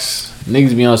fucks.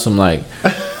 Niggas be on some like,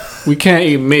 we can't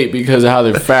eat meat because of how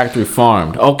they're factory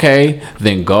farmed. Okay,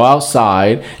 then go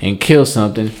outside and kill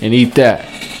something and eat that.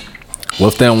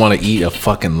 What if they don't want to eat a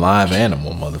fucking live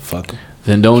animal, motherfucker?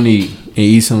 Then don't eat and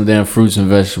eat some damn fruits and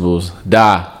vegetables.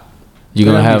 Die. You're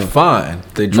gonna have fine.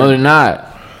 No, they're not.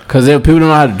 Cause people don't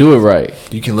know how to do it right.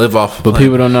 You can live off, but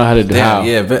people don't know how to do how.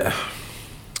 Yeah, but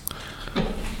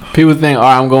people think, all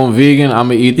right, I'm going vegan. I'm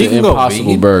gonna eat the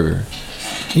Impossible Burger.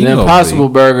 The Impossible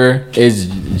Burger is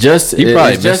just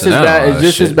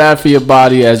as bad for your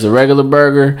body as a regular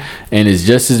burger, and it's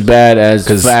just as bad as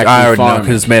factory farming.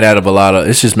 Because it's made out of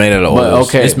it's just made out of oils.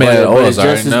 Okay, it's made out of but oils.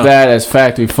 It's just as bad as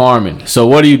factory farming. So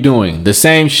what are you doing? The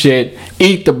same shit.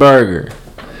 Eat the burger.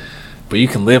 But you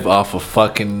can live off of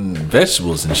fucking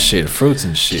vegetables and shit, fruits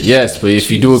and shit. Yes, but if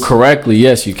you do it correctly,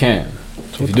 yes, you can.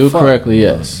 If you do it correctly,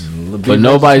 yes. But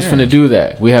nobody's finna do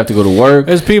that. We have to go to work.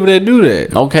 There's people that do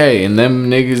that. Okay, and them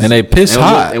niggas and they piss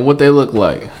hot. And what they look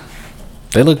like?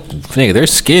 They look, nigga. Their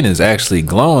skin is actually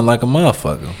glowing like a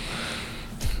motherfucker.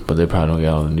 But they probably don't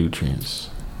get all the nutrients.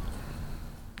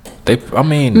 I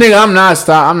mean, nigga, I'm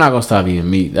not gonna stop eating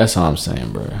meat. That's all I'm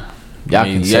saying, bro. Y'all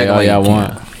can say all y'all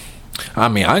want. I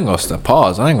mean, I ain't gonna stop.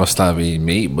 Pause. I ain't gonna stop eating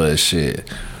meat, but shit,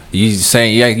 you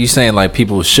saying like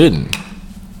people shouldn't.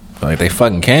 Like they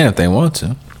fucking can if they want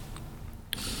to.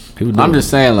 I'm just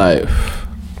saying, like,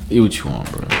 eat what you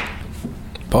want, bro.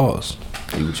 Pause.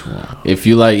 Eat what you want. If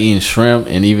you like eating shrimp,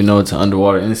 and even though it's an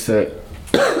underwater insect,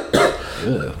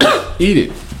 eat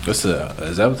it. Is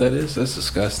that what that is? That's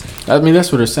disgusting. I mean,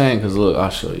 that's what they're saying. Cause look, I'll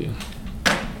show you.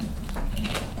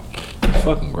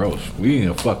 Fucking gross. We eating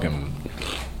a fucking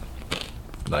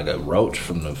like a roach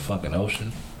from the fucking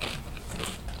ocean.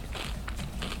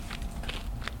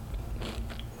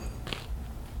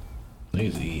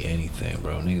 Niggas eat anything,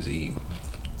 bro. Niggas eat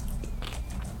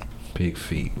pig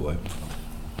feet, boy.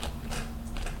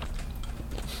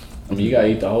 I mean, you gotta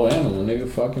eat the whole animal, nigga.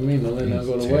 Fucking me, don't let that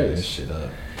go to waste. This shit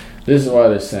up. This is why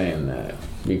they're saying that,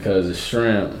 because the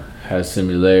shrimp has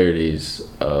similarities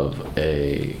of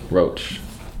a roach.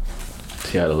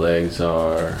 See how the legs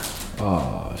are.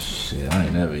 Oh shit! I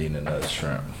ain't never eaten another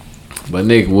shrimp. But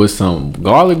nigga, with some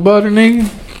garlic butter, nigga,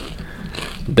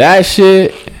 that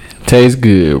shit tastes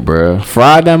good, bro.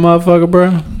 Fried that motherfucker,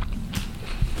 bro.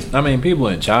 I mean, people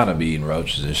in China be eating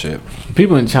roaches and shit.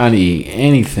 People in China eat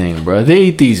anything, bro. They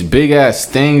eat these big ass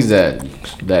things that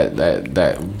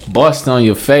bust on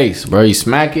your face, bro. You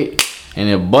smack it and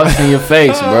it busts in your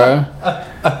face, bro.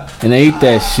 And they eat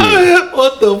that shit.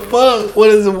 What the fuck?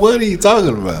 What are you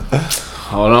talking about?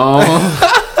 Hold on.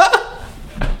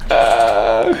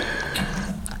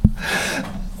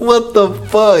 What the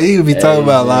fuck? You could be talking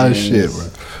about a lot of shit, bro.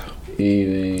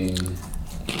 Eating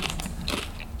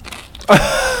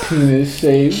penis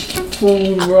shaped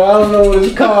food, bro. I don't know what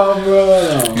it's called,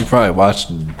 bro. You probably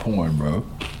watching porn, bro.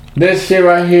 This shit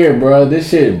right here, bro. This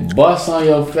shit busts on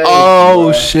your face. Oh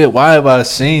bro. shit! Why have I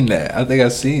seen that? I think I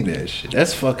seen that shit.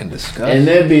 That's fucking disgusting. And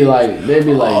they'd be like,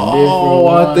 oh,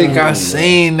 I think I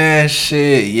seen that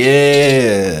shit.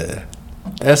 Yeah,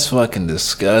 that's fucking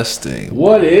disgusting.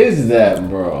 What is that,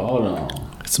 bro? Hold on.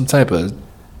 Some type of.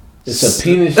 It's a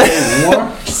penis shaped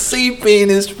worm. Sea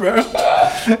penis, bro.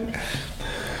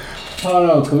 Hold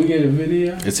on, can we get a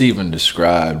video? It's even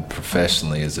described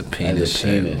professionally as a penis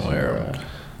shaped worm.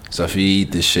 So if you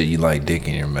eat this shit, you like dick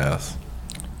in your mouth.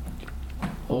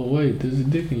 Oh wait, there's a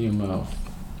dick in your mouth.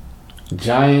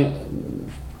 Giant.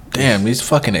 Damn, these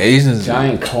fucking Asians.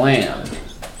 Giant clam.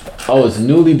 Oh, it's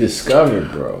newly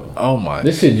discovered, bro. Oh my.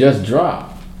 This shit just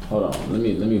dropped. Hold on, let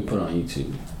me put it on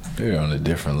YouTube. They're on a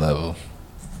different level.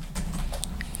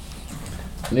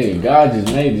 Nigga, God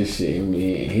just made this shit. I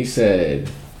mean, he said,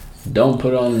 don't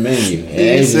put it on the menu.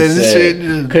 And he said this shit.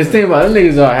 Because think about it, them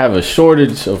niggas all have a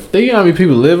shortage of. You know how many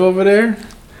people live over there?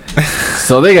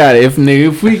 So they got it. If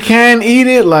we can eat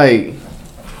it, like,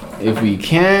 if we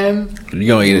can. You're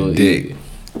gonna eat a dick.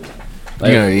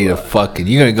 Like, you're gonna eat a fucking.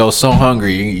 You're gonna go so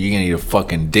hungry, you're gonna eat a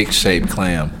fucking dick shaped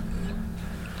clam.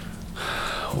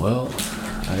 Well,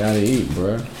 I gotta eat,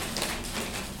 bro.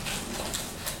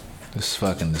 It's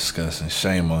fucking disgusting.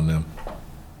 Shame on them.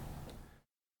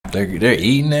 They're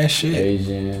eating that shit.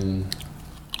 Asian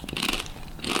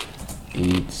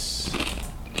eats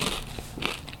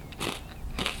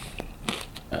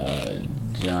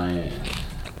giant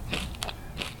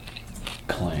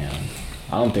clam.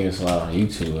 I don't think it's allowed on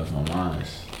YouTube, if I'm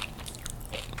honest.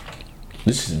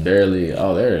 This is barely.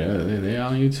 Oh, they're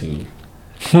on YouTube.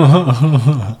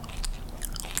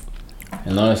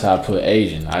 And notice how I put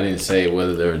Asian. I didn't say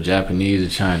whether they were Japanese or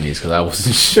Chinese because I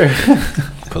wasn't sure.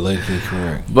 Politically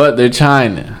correct. But they're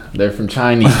China. They're from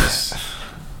Chinese.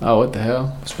 Oh, what the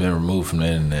hell? It's been removed from the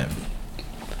internet.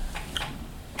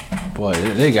 Boy,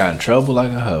 they got in trouble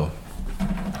like a hoe.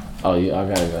 Oh, yeah, I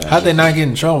gotta go. How'd they not get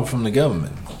in trouble from the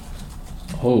government?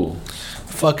 Who?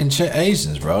 Fucking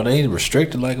Asians, bro. They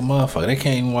restricted like a motherfucker. They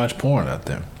can't even watch porn out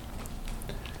there.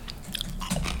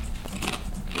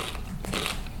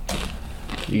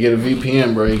 You get a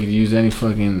VPN, bro. You can use any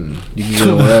fucking. You can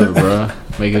get whatever, bro.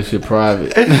 Make that shit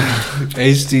private.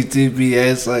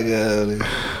 HTTPS, like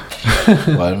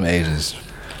why them Asians?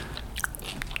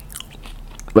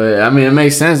 But I mean, it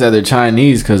makes sense that they're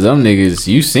Chinese because them niggas.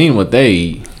 You seen what they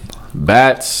eat?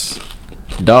 Bats,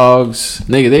 dogs,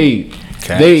 nigga. They eat.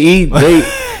 Cats.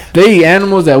 They eat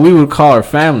animals that we would call our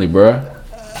family, bro.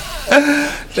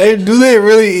 They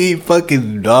really eat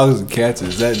fucking dogs and cats? Or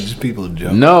is that just people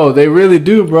joking? No, they really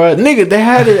do, bro. Nigga, they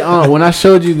had it on when I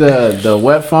showed you the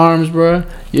wet farms, bro.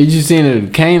 You just seen a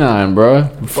canine, bro.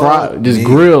 Fried, just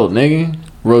grilled, nigga.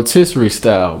 Rotisserie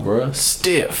style, bro.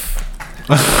 Stiff.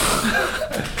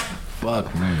 Fuck,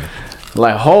 nigga.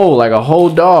 Like a whole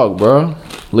dog, bro.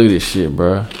 Look at this shit,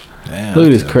 bro. Damn, look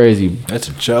at this crazy. That's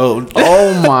a joke.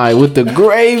 Oh my, with the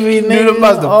gravy, nigga. Dude, I'm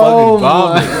about to fucking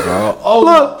vomit, bro. Oh,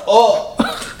 look. Oh.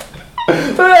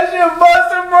 Look that shit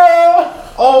busting, bro.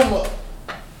 Oh my.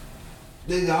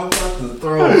 Nigga, I'm about to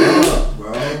throw up,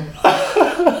 bro.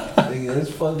 Nigga,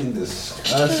 that's fucking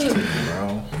disgusting,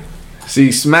 bro.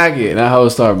 See, smack it. That hoe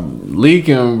start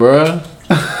leaking, bro.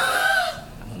 Oh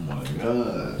my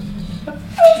god.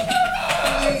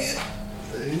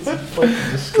 It's fucking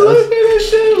disgusting. Look at this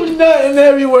shit with nothing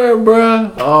everywhere,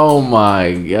 bro. Oh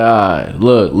my god.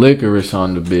 Look, licorice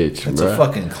on the bitch, That's bro. a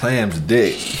fucking clam's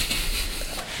dick.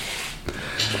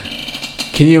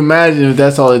 Can you imagine if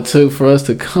that's all it took for us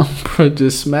to come, bro?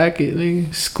 Just smack it,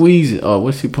 nigga. Squeeze it. Oh,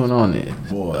 what's she putting on it?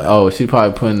 Boy. Oh, she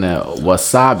probably putting that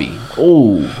wasabi.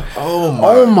 Ooh.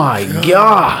 Oh my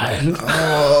god.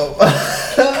 Oh,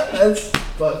 that's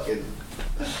fucking.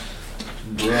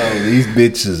 Bro, these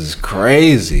bitches is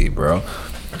crazy, bro.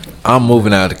 I'm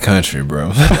moving out of the country,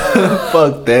 bro.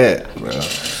 Fuck that, bro.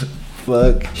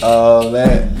 Fuck all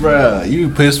that, bro. You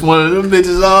pissed one of them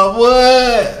bitches off.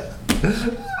 What?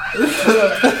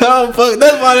 Oh, fuck.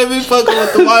 That's why they be fucking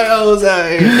with the white hoes out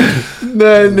here.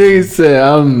 That nigga said,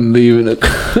 I'm leaving the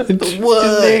country.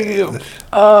 What? Nigga.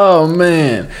 Oh,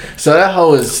 man. So that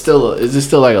hoe is still, is it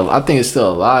still like, I think it's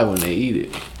still alive when they eat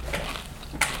it.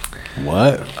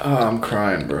 What? Oh, I'm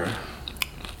crying, bro.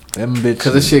 Them bitches.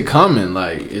 Because this shit coming,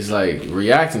 like, it's like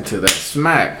reacting to that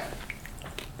smack.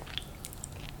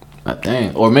 I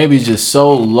think. Or maybe it's just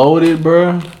so loaded,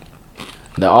 bro,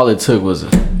 that all it took was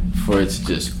for it to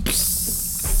just.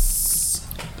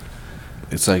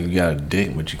 It's like you got a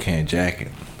dick, but you can't jack it.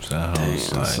 So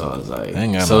it's like, So it's like,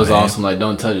 ain't got so no it's hand. awesome. Like,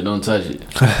 don't touch it, don't touch it.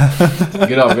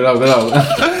 Get off, get off, get off.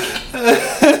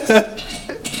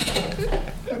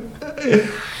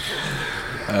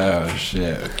 Oh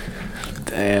shit!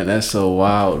 Damn, that's so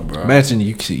wild, bro. Imagine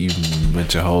you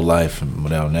went your whole life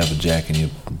without never jacking your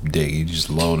dick. You just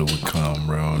loaded with cum,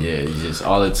 bro. Yeah, it's just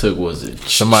all it took was it.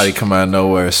 Somebody come out of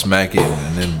nowhere, smack it,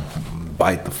 and then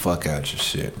bite the fuck out your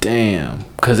shit. Damn,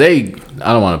 cause I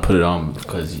don't want to put it on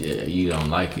because you don't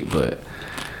like it, but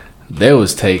they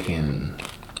was taking.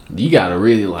 You gotta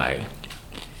really like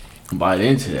bite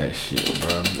into that shit,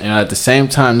 bro. And at the same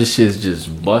time, this shit's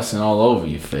just busting all over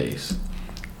your face.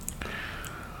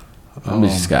 Them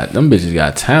bitches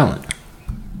got talent.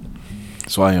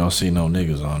 That's why you don't see no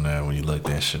niggas on there when you look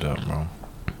that shit up, bro.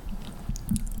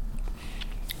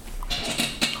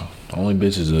 Only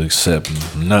bitches will accept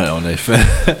nut on their face.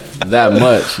 That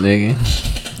much, nigga.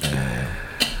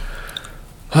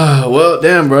 Well,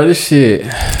 damn, bro, this shit.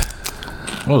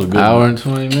 That was a good Hour one. and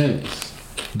 20 minutes.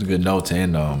 It was a good note to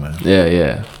end on, man.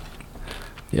 Yeah.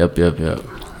 Yep.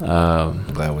 I'm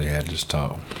glad we had this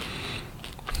talk.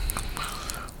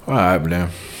 Alright,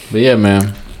 man. But yeah,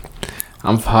 man,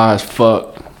 I'm high as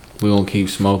fuck. We gonna keep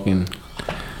smoking.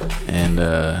 And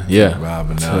yeah,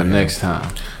 Robbing till out the here. next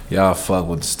time. Y'all fuck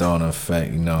with the stoner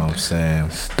effect, you know what I'm saying?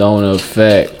 Stoner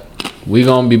effect. We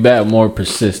gonna be back more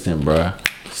persistent, bruh.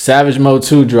 Savage Mode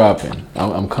 2 dropping.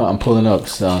 I'm pulling up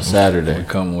on Saturday. We're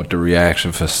coming with the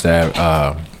reaction for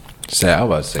I was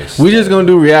about to say We just gonna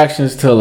do reactions to